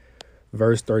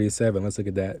 verse 37, let's look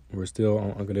at that. We're still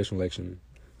on unconditional election.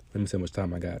 Let me see how much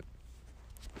time I got.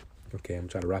 Okay, I'm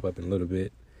trying to wrap up in a little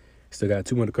bit. Still got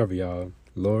 2 more to cover, y'all.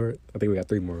 Lord, I think we got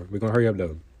 3 more. We're going to hurry up,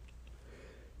 though.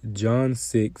 John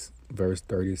 6, verse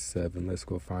 37. Let's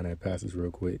go find that passage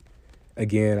real quick.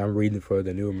 Again, I'm reading for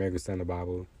the New American Standard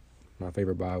Bible, my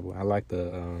favorite Bible. I like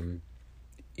the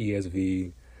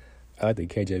ESV. I like the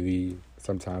KJV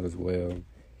sometimes as well.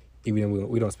 Even though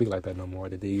we don't speak like that no more,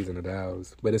 the D's and the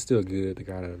thous. But it's still good to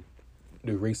kind of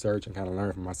do research and kind of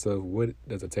learn for myself. What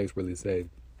does the text really say?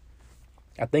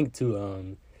 I think,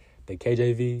 too, the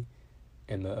KJV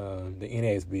and the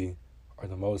NASB are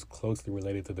the most closely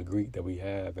related to the Greek that we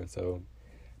have. And so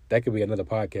that could be another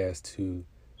podcast to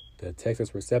the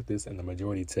Textus Receptus and the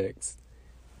majority text.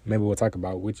 Maybe we'll talk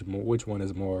about which one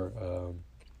is more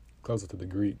closer to the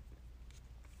Greek.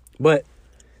 But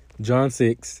John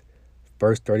 6,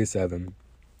 verse 37,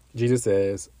 Jesus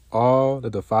says, all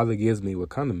that the Father gives me will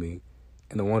come to me,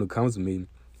 and the one who comes to me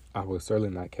I will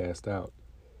certainly not cast out.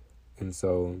 And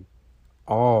so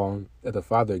all that the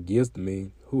Father gives to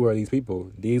me, who are these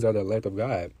people? These are the elect of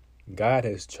God. God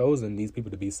has chosen these people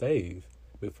to be saved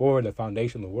before the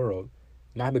foundation of the world,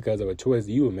 not because of a choice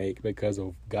you would make, because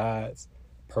of God's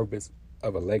purpose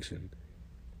of election.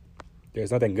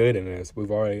 There's nothing good in this.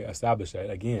 We've already established that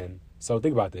again. So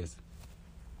think about this.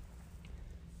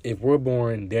 If we're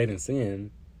born dead in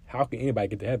sin, how can anybody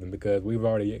get to heaven? Because we've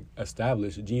already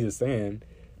established Jesus saying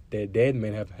that dead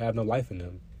men have no life in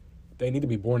them. They need to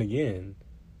be born again.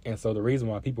 And so the reason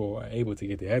why people are able to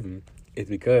get to heaven is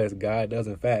because God does,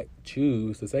 in fact,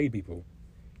 choose to save people.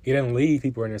 He doesn't leave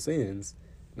people in their sins.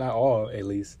 Not all, at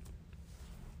least.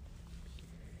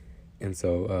 And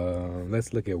so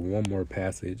let's look at one more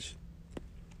passage.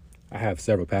 I have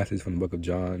several passages from the book of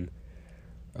John.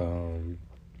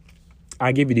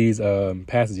 I give you these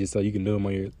passages so you can do them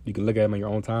you can look at them on your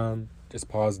own time. Just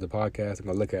pause the podcast and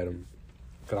go look at them,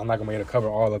 because I'm not gonna be able to cover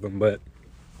all of them. But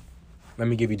let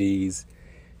me give you these,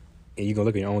 and you can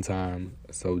look at your own time.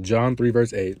 So John 3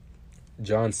 verse 8,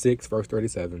 John 6 verse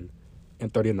 37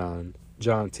 and 39,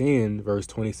 John 10 verse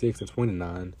 26 and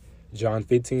 29, John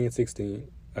 15 and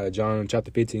 16, John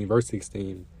chapter 15 verse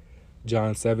 16,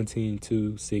 John 17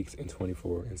 2 6 and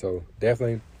 24. And so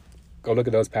definitely go look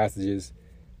at those passages.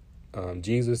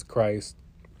 Jesus Christ,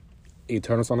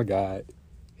 eternal Son of God,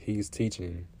 he's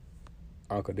teaching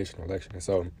unconditional election. And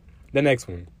so the next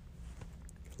one,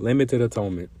 limited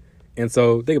atonement. And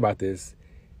so think about this.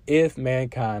 If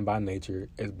mankind by nature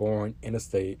is born in a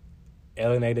state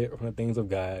alienated from the things of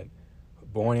God,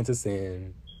 born into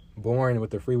sin, born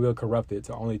with the free will corrupted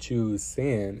to only choose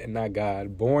sin and not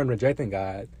God, born rejecting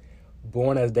God,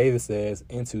 born, as David says,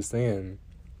 into sin,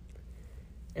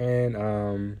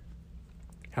 and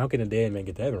how can a dead man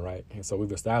get to heaven, right? And so we've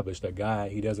established that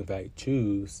God, he does in fact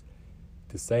choose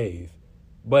to save.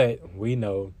 But we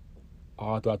know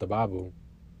all throughout the Bible,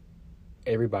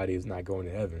 everybody is not going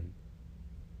to heaven.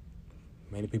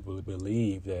 Many people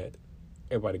believe that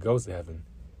everybody goes to heaven,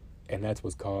 and that's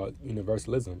what's called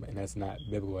universalism, and that's not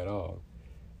biblical at all.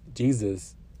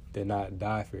 Jesus did not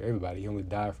die for everybody. He only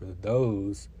died for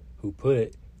those who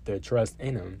put their trust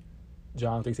in him.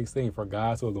 John 3:16, for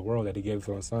God so loved the world that he gave his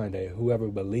own son, that whoever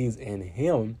believes in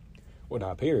him will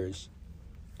not perish.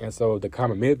 And so the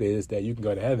common myth is that you can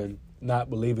go to heaven not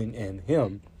believing in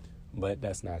him, but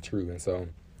that's not true. And so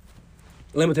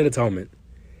limited atonement,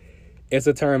 it's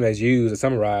a term that's used to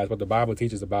summarize what the Bible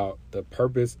teaches about the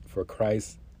purpose for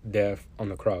Christ's death on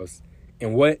the cross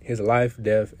and what his life,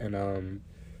 death, and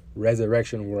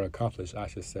resurrection were accomplished, I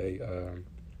should say.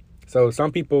 So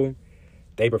some people,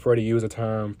 they prefer to use the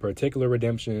term particular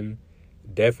redemption,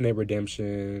 definite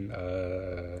redemption,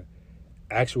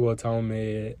 actual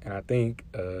atonement, and I think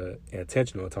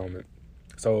intentional atonement.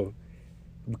 So,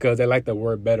 because they like the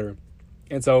word better.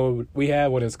 And so we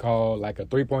have what is called like a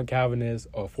 3-point Calvinist,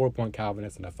 or 4-point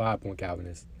Calvinist, and a 5-point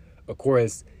Calvinist. Of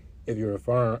course, if you're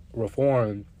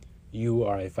reformed, you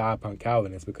are a 5-point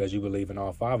Calvinist because you believe in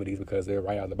all 5 of these because they're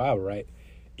right out of the Bible, right?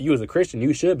 You as a Christian,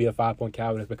 you should be a 5-point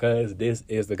Calvinist because this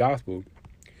is the gospel.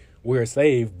 We're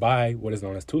saved by what is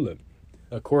known as tulip.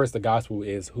 Of course, the gospel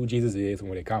is who Jesus is and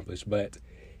what he accomplished. But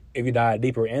if you dive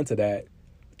deeper into that,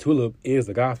 tulip is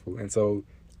the gospel. And so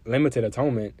limited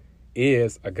atonement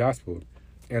is a gospel.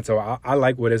 And so I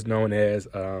like what is known as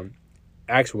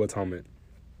actual atonement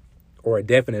or a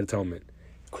definite atonement.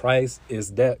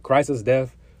 Christ's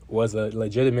death was a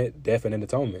legitimate, definite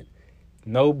atonement.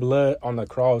 No blood on the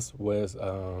cross was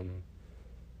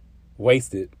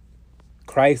wasted.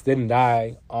 Christ didn't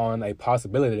die on a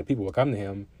possibility that people would come to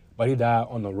him, but he died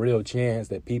on the real chance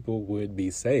that people would be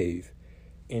saved.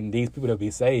 And these people that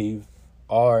be saved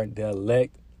are the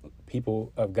elect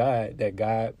people of God that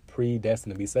God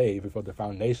predestined to be saved before the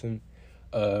foundation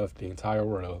of the entire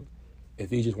world.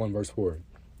 Ephesians 1 verse 4.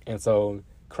 And so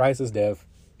Christ's death,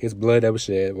 his blood that was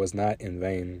shed, was not in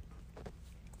vain.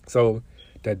 So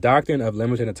the doctrine of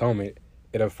limited atonement,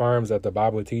 it affirms that the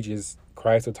Bible teaches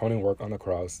Christ's atoning work on the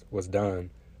cross was done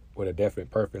with a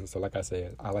definite purpose. So like I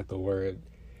said, I like the word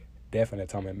definite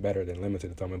atonement better than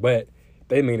limited atonement, but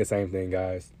they mean the same thing,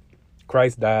 guys.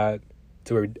 Christ died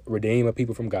to redeem a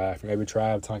people from God, from every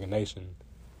tribe, tongue, and nation.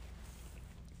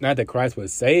 Not that Christ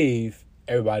would save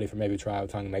everybody from every tribe,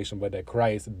 tongue, and nation, but that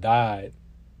Christ died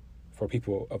for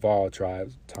people of all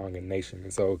tribes, tongue, and nation.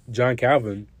 And so John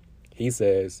Calvin, he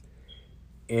says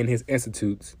in his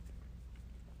Institutes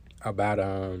about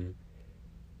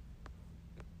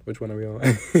which one are we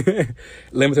on?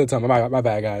 Limited atonement. My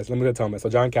bad, guys. Limited atonement. So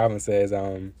John Calvin says,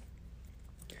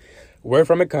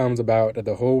 wherefrom it comes about that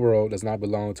the whole world does not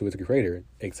belong to its creator,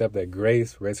 except that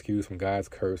grace rescues from God's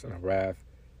curse and wrath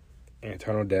and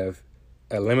eternal death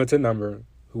a limited number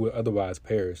who would otherwise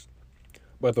perish.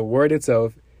 But the word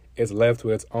itself is left to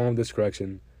its own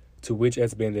destruction, to which it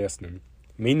has been destined.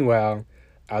 Meanwhile,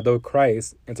 although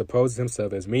Christ interposes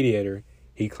himself as mediator,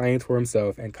 he claims for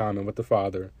himself, in common with the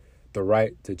Father, the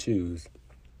right to choose.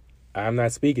 I am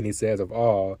not speaking, he says, of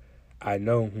all. I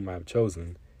know whom I have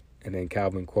chosen. And then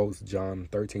Calvin quotes John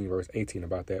 13, verse 18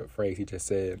 about that phrase he just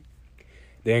said.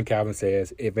 Then Calvin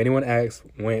says, if anyone asks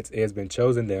whence it has been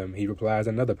chosen them, he replies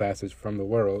another passage from the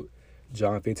world,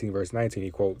 John 15, verse 19, he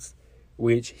quotes,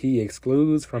 which he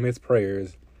excludes from his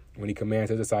prayers when he commands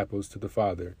his disciples to the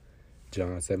Father,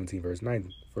 John 17, verse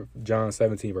 9.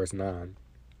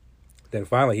 Then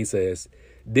finally he says,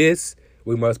 this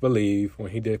we must believe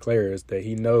when he declares that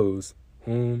he knows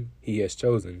whom he has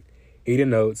chosen. He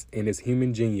denotes in his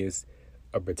human genius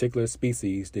a particular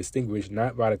species distinguished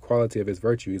not by the quality of his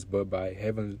virtues, but by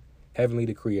heavenly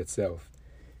decree itself.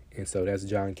 And so that's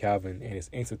John Calvin and his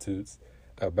Institutes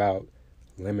about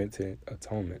limited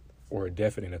atonement or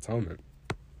definite atonement.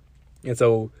 And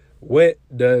so what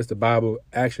does the Bible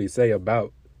actually say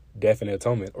about definite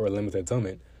atonement or limited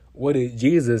atonement? What did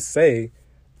Jesus say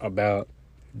about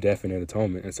definite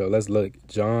atonement? And so let's look.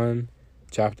 John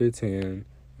chapter 10,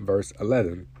 verse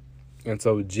 11. And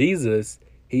so Jesus,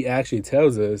 he actually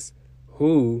tells us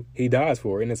who he dies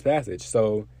for in this passage.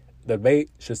 So the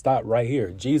debate should stop right here.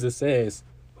 Jesus says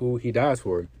who he dies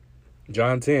for.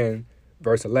 John 10,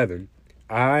 verse 11.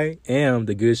 I am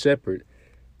the good shepherd.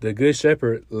 The good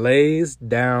shepherd lays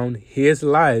down his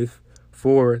life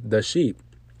for the sheep.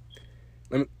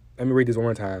 Let me read this one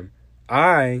more time.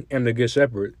 I am the good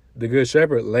shepherd. The good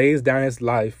shepherd lays down his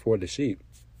life for the sheep.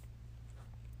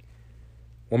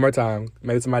 One more time.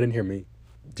 Maybe somebody didn't hear me.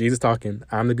 Jesus talking.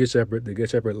 I'm the good shepherd. The good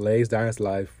shepherd lays down his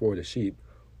life for the sheep.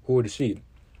 Who are the sheep?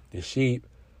 The sheep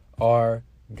are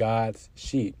God's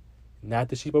sheep. Not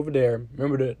the sheep over there.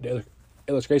 Remember the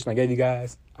illustration I gave you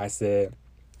guys? I said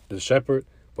the shepherd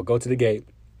will go to the gate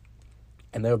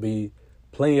and there'll be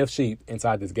plenty of sheep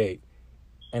inside this gate.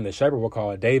 And the shepherd will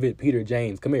call David, Peter,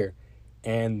 James, come here.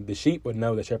 And the sheep would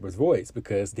know the shepherd's voice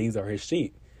because these are his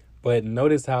sheep. But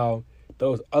notice how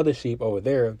those other sheep over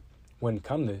there wouldn't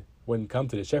come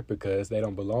to the shepherd because they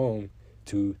don't belong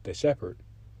to the shepherd.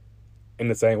 In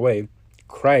the same way,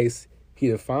 Christ, he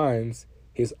defines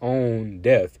his own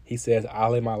death. He says, I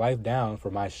lay my life down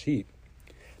for my sheep.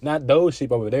 Not those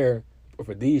sheep over there, but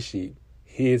for these sheep,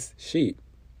 his sheep.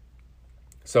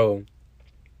 So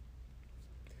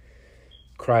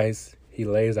Christ, he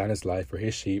lays down his life for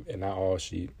his sheep and not all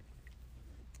sheep.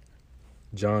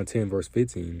 John 10, verse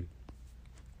 15.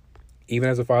 Even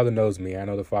as the Father knows me, I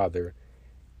know the Father,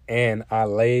 And I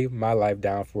lay my life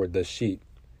down for the sheep.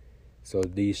 So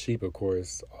these sheep, of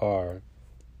course, are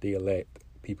the elect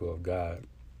people of God.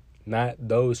 Not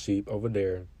those sheep over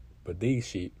there, but these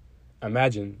sheep.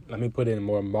 Imagine, let me put it in a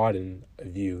more modern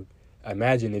view.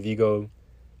 Imagine if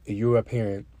you're a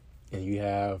parent and you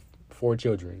have 4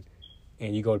 children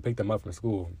and you go to pick them up from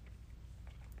school.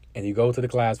 And you go to the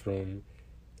classroom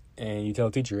and you tell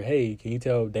the teacher, hey, can you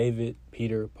tell David,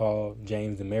 Peter, Paul,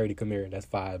 James, and Mary to come here? That's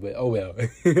 5, but oh well.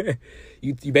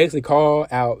 You basically call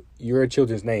out your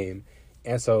children's name.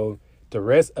 And so the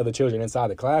rest of the children inside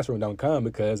the classroom don't come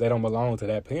because they don't belong to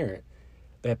that parent.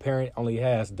 That parent only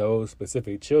has those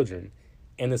specific children.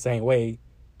 In the same way,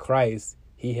 Christ,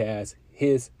 he has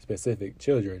his specific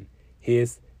children.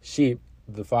 His sheep,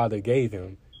 the Father gave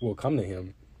him, will come to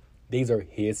him. These are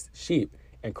his sheep.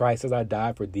 And Christ says, I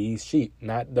died for these sheep,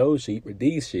 not those sheep, but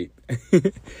these sheep.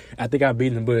 I think I'm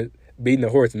beating the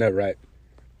horse enough, right?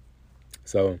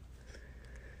 So,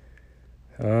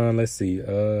 let's see.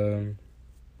 I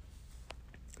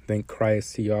think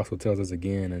Christ, he also tells us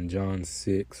again in John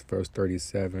 6, verse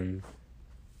 37.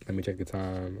 Let me check the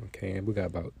time. Okay, we got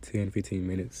about 10, 15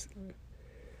 minutes.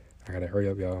 I gotta hurry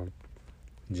up, y'all.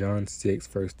 John 6,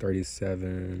 verse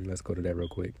 37. Let's go to that real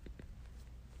quick.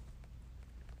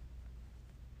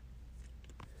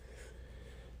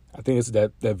 I think it's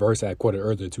that verse I quoted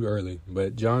earlier, too early.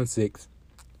 But John 6,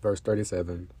 verse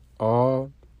 37.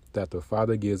 All that the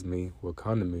Father gives me will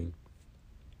come to me,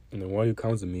 and the one who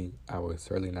comes to me I will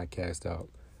certainly not cast out.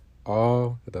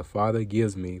 All that the Father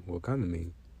gives me will come to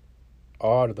me.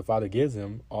 All that the Father gives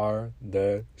him are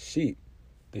the sheep.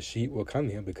 The sheep will come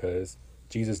to him because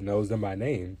Jesus knows them by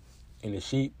name, and the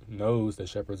sheep knows the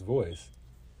shepherd's voice.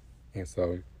 And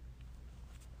so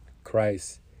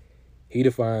Christ, he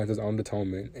defines his own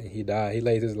atonement, and he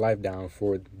lays his life down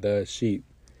for the sheep.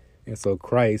 And so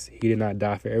Christ, he did not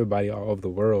die for everybody all over the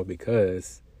world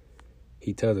because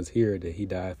he tells us here that he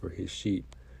died for his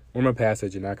sheep. One more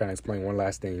passage, and I kind of explain one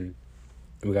last thing,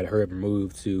 and we got to hurry up and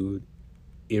move to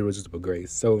irresistible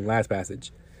grace. So last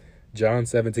passage, John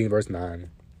 17, verse 9.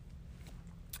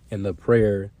 In the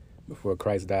prayer before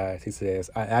Christ dies, he says,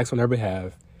 I ask on their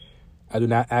behalf. I do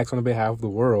not ask on the behalf of the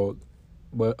world,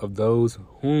 but of those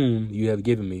whom you have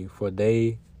given me, for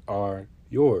they are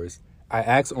yours. I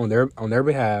ask on their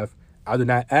behalf. I do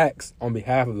not ask on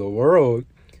behalf of the world,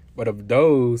 but of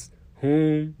those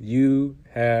whom you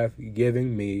have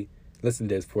given me. Listen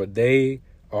to this, for they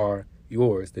are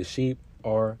yours. The sheep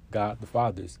are God the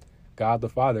Father's. God the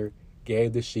Father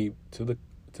gave the sheep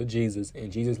to Jesus,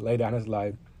 and Jesus laid down his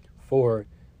life for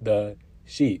the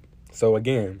sheep. So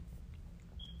again,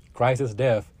 Christ's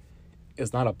death,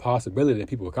 it's not a possibility that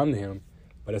people will come to him,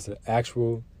 but it's an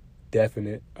actual,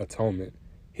 definite atonement.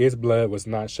 His blood was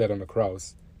not shed on the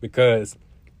cross because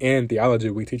in theology,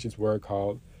 we teach this word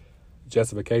called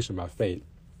justification by faith.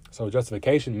 So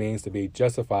justification means to be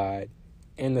justified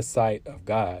in the sight of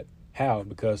God. How?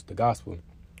 Because the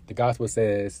gospel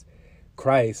says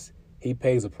Christ, he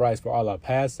pays the price for all our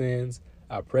past sins,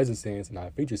 our present sins, and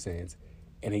our future sins.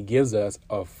 And he gives us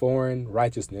a foreign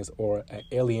righteousness or an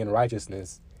alien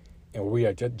righteousness. And we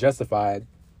are justified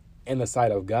in the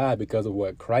sight of God because of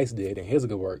what Christ did in his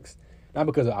good works. Not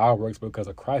because of our works, but because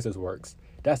of Christ's works.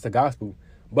 That's the gospel.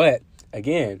 But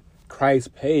again,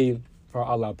 Christ paid for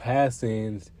all our past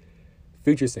sins,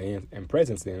 future sins, and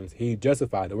present sins. He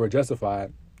justified. We're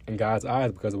justified in God's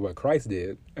eyes because of what Christ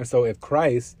did. And so if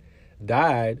Christ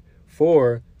died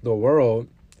for the world,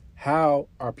 how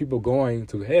are people going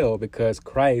to hell? Because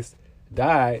Christ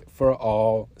died for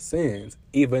all sins,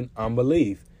 even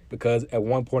unbelief. Because at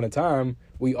one point in time,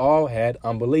 we all had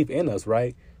unbelief in us,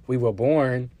 right? We were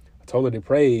born totally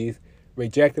depraved,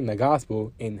 rejecting the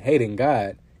gospel and hating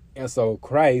God. And so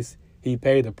Christ, he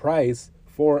paid the price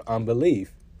for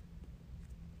unbelief.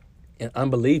 And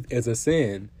unbelief is a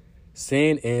sin.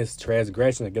 Sin is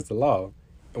transgression against the law.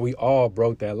 And we all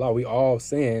broke that law. We all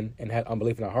sinned and had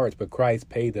unbelief in our hearts. But Christ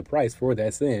paid the price for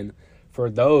that sin for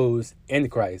those in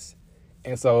Christ.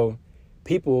 And so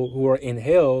people who are in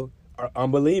hell are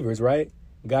unbelievers, right?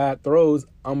 God throws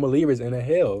unbelievers into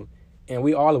hell. And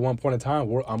we all at one point in time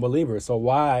were unbelievers. So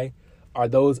why are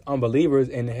those unbelievers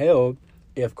in hell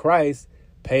if Christ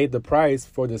paid the price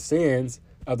for the sins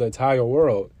of the entire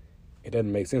world? It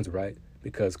doesn't make sense, right?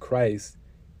 Because Christ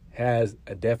has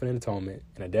a definite atonement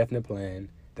and a definite plan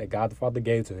that God the Father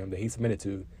gave to him, that he submitted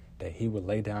to, that he would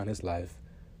lay down his life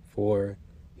for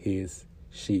his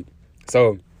sheep.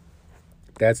 So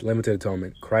that's limited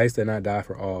atonement. Christ did not die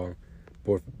for all,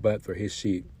 but for his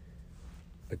sheep.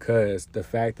 Because the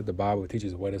fact that the Bible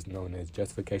teaches what is known as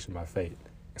justification by faith.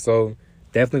 So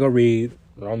definitely go read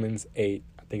Romans 8,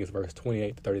 I think it's verse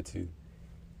 28 to 32.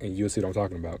 and you'll see what I'm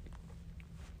talking about.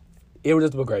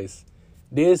 Irresistible grace.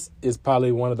 This is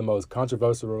probably one of the most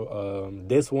controversial.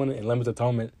 This one and limited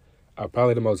atonement are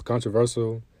probably the most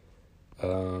controversial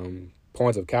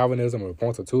points of Calvinism or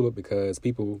points of tulip, because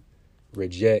people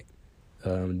reject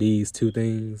these two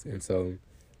things. And so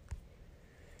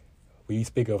when you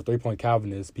speak of 3-point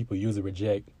Calvinists, people usually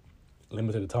reject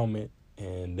limited atonement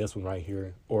and this one right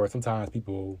here. Or sometimes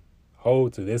people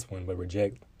hold to this one but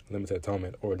reject limited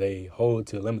atonement, or they hold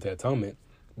to limited atonement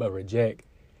but reject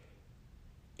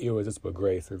irresistible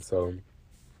grace. And so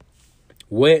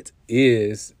what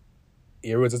is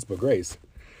irresistible grace?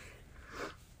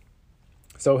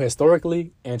 So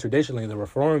historically and traditionally, the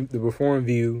reform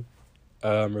view,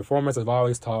 reformers have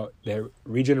always taught that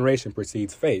regeneration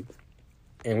precedes faith.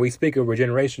 And we speak of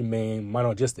regeneration being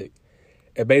monergistic.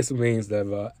 It basically means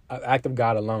the act of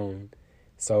God alone.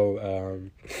 So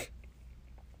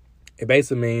it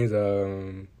basically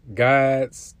means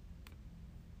God's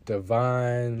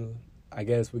divine, I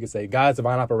guess we could say God's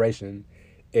divine operation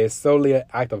is solely an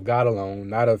act of God alone,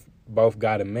 not of both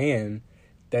God and man.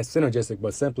 That's synergistic,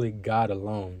 but simply God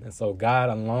alone. And so God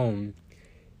alone,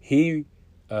 He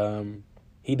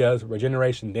does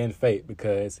regeneration, then faith,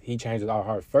 because He changes our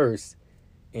heart first,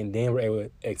 and then we're able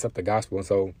to accept the gospel. And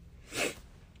so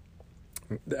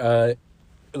the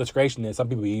illustration that some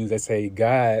people use, they say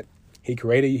God, He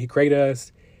created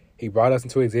us, He brought us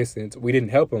into existence. We didn't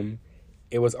help Him.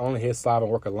 It was only His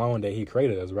sovereign work alone that He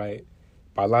created us, right?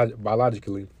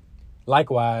 Biologically.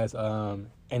 Likewise,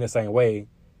 in the same way,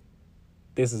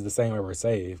 this is the same way we're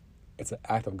saved. It's an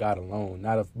act of God alone,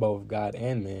 not of both God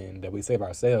and man that we save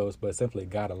ourselves, but simply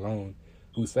God alone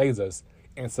who saves us.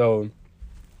 And so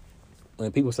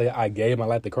when people say, I gave my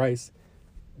life to Christ,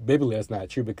 biblically that's not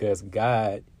true, because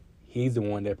God, He's the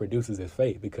one that produces His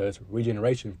faith, because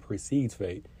regeneration precedes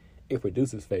faith. It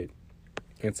produces faith.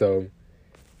 And so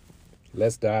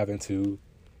let's dive into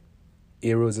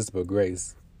irresistible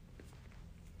grace.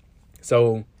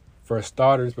 So for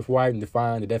starters, before I even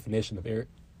define the definition of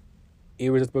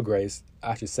irresistible grace,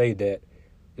 I should say that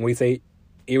when we say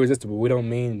irresistible, we don't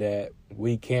mean that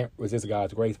we can't resist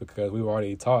God's grace, because we've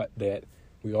already taught that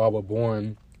we all were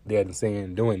born dead in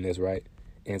sin doing this, right?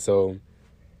 And so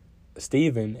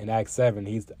Stephen in Acts 7,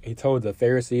 he told the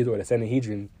Pharisees or the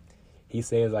Sanhedrin, he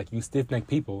says, like, you stiff-necked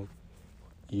people,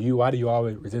 why do you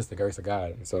always resist the grace of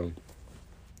God? And so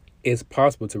it's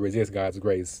possible to resist God's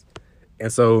grace.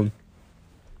 And so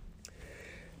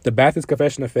the Baptist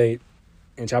Confession of Faith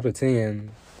in chapter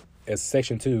 10, as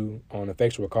section 2 on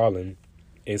effectual calling,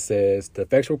 it says, the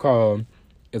effectual call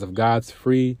is of God's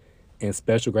free and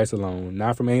special grace alone,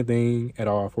 not from anything at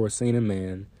all foreseen in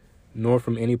man, nor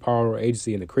from any power or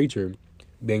agency in the creature,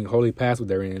 being wholly passive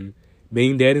therein,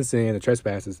 being dead in sin and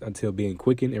trespasses, until being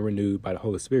quickened and renewed by the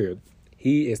Holy Spirit.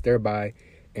 He is thereby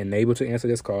enabled to answer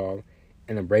this call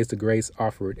and embrace the grace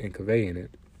offered and conveying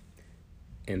it,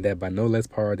 and that by no less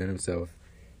power than himself.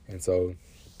 And so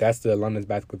that's the London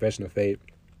Baptist Confession of Faith,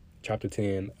 chapter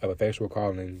 10 of effectual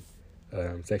calling,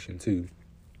 section 2.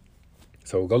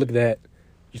 So go look at that.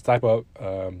 Just type up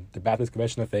the Baptist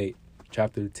Confession of Faith,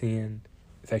 chapter 10,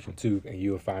 section 2, and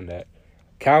you will find that.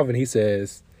 Calvin, he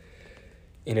says,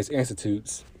 in his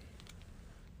Institutes,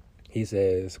 he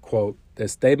says, quote, the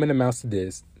statement amounts to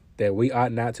this, that we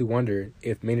ought not to wonder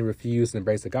if many refuse to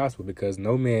embrace the gospel, because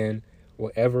no man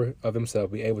will ever of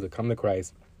himself be able to come to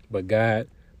Christ, but God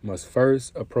must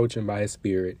first approach him by His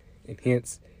Spirit, and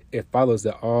hence it follows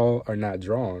that all are not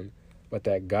drawn, but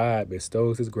that God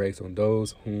bestows His grace on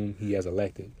those whom He has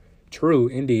elected. True,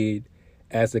 indeed,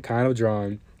 as the kind of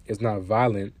drawing is not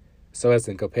violent, so as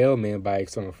to compel men by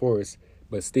external force,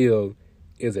 but still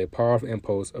is a powerful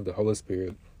impulse of the Holy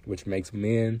Spirit, which makes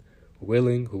men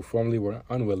willing who formerly were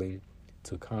unwilling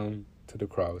to come to the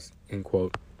cross. End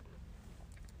quote.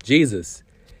 Jesus,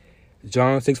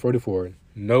 John 6:44.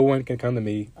 No one can come to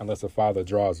me unless the Father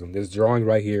draws them. This drawing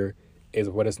right here is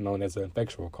what is known as an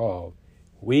effectual call.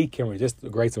 We can resist the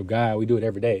grace of God. We do it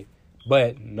every day.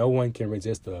 But no one can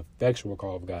resist the effectual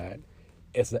call of God.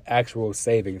 It's the actual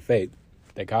saving faith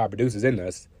that God produces in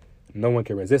us. No one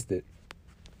can resist it.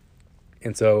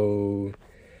 And so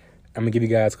I'm going to give you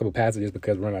guys a couple passages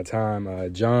because we're running out of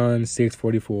time. John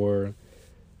 6:44,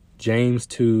 James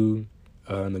 2,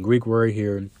 the Greek word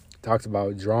here talks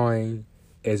about drawing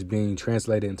as being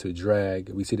translated into drag.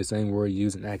 We see the same word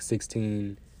used in Acts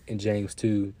 16 and James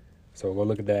 2. So go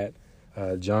look at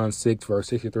that. John 6, verse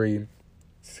 63,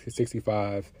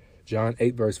 65, John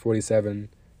 8, verse 47,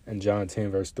 and John 10,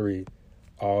 verse 3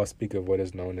 all speak of what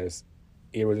is known as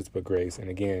irresistible grace. And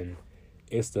again,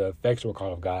 it's the effectual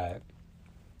call of God.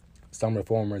 Some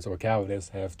reformers or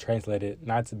Calvinists have translated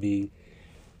not to be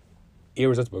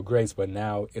irresistible grace, but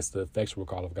now it's the effectual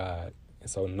call of God. And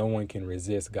so no one can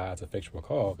resist God's effectual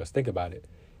call. Because think about it.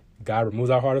 God removes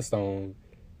our heart of stone,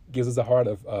 gives us a heart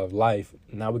of life.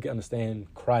 Now we can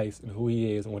understand Christ and who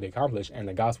he is and what he accomplished and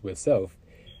the gospel itself.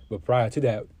 But prior to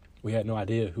that, we had no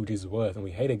idea who Jesus was and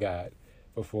we hated God.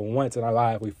 But for once in our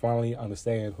life, we finally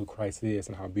understand who Christ is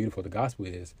and how beautiful the gospel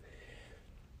is.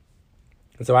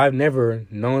 And so I've never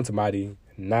known somebody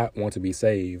not want to be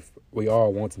saved. We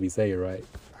all want to be saved, right?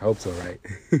 I hope so, right?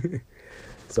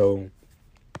 So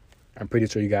I'm pretty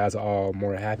sure you guys are all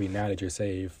more happy now that you're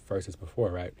saved versus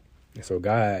before, right? And so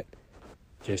God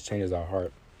just changes our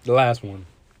heart. The last one,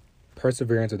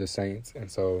 perseverance of the saints.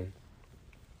 And so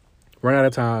run out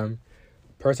of time.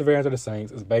 Perseverance of the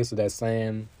saints is basically that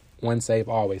saying, once saved,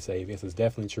 always saved. This is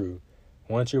definitely true.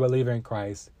 Once you're a believer in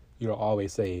Christ, you're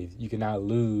always saved. You cannot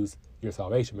lose your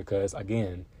salvation because,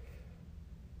 again,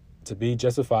 to be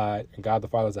justified in God the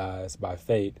Father's eyes by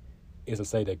faith is to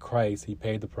say that Christ, he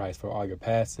paid the price for all your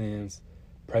past sins,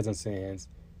 present sins,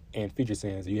 and future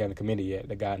sins that you haven't committed yet,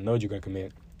 that God knows you're going to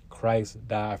commit. Christ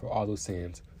died for all those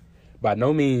sins. By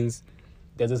no means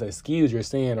does this excuse your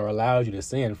sin or allows you to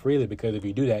sin freely, because if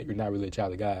you do that, you're not really a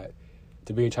child of God.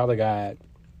 To be a child of God,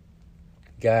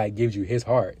 God gives you his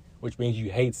heart, which means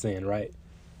you hate sin, right?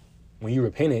 When you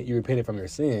repented from your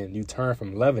sin. You turn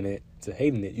from loving it to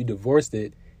hating it. You divorced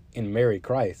it and married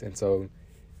Christ. And so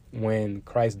when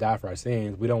Christ died for our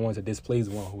sins, we don't want to displease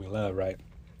the one who we love, right?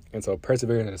 And so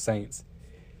perseverance in the saints,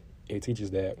 it teaches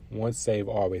that once saved,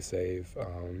 always saved.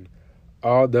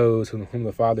 All those whom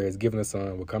the Father has given the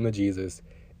Son will come to Jesus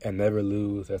and never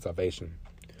lose their salvation.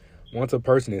 Once a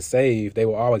person is saved, they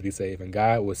will always be saved, and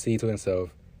God will see to himself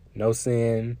no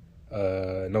sin,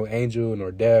 no angel,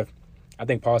 nor death. I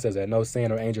think Paul says that no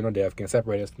sin or angel nor death can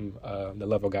separate us from the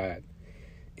love of God.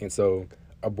 And so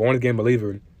a born-again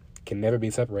believer can never be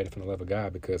separated from the love of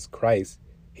God, because Christ,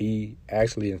 he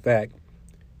actually, in fact,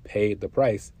 paid the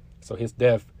price. So his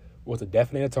death was a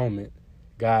definite atonement.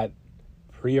 God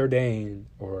preordained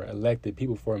or elected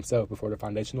people for himself before the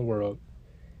foundation of the world.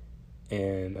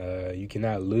 And you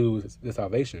cannot lose the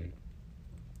salvation.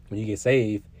 When you get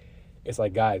saved, it's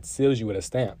like God seals you with a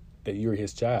stamp that you're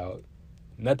his child.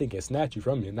 Nothing can snatch you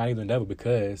from you, not even the devil,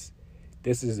 because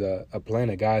this is a plan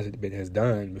that God has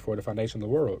done before the foundation of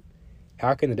the world.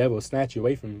 How can the devil snatch you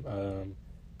away from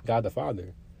God the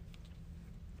Father?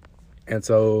 And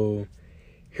so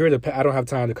here are I don't have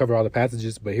time to cover all the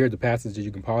passages, but here are the passages.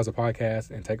 You can pause the podcast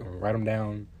and take them, write them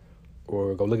down,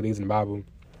 or go look at these in the Bible.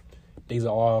 These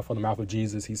are all from the mouth of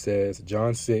Jesus. He says,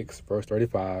 John 6, verse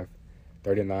 35,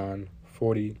 39,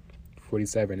 40,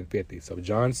 47, and 50. So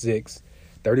John 6,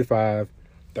 35,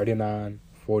 39,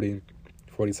 40,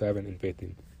 47, and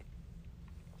 50.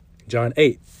 John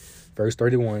 8, verse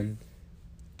 31.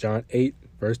 John 8,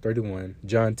 verse 31.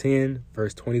 John 10,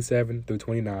 verse 27 through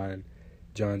 29.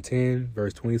 John 10,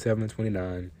 verse 27 and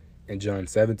 29. And John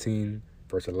 17,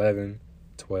 verse 11,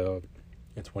 12,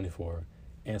 and 24.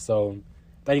 And so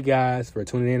thank you guys for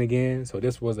tuning in again. So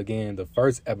this was, again, the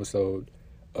first episode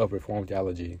of Reformed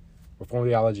Theology. Reformed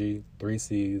Theology, 3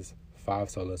 C's, 5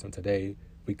 solas. And today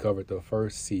we covered the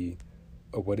first C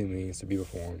of what it means to be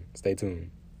reformed. Stay tuned.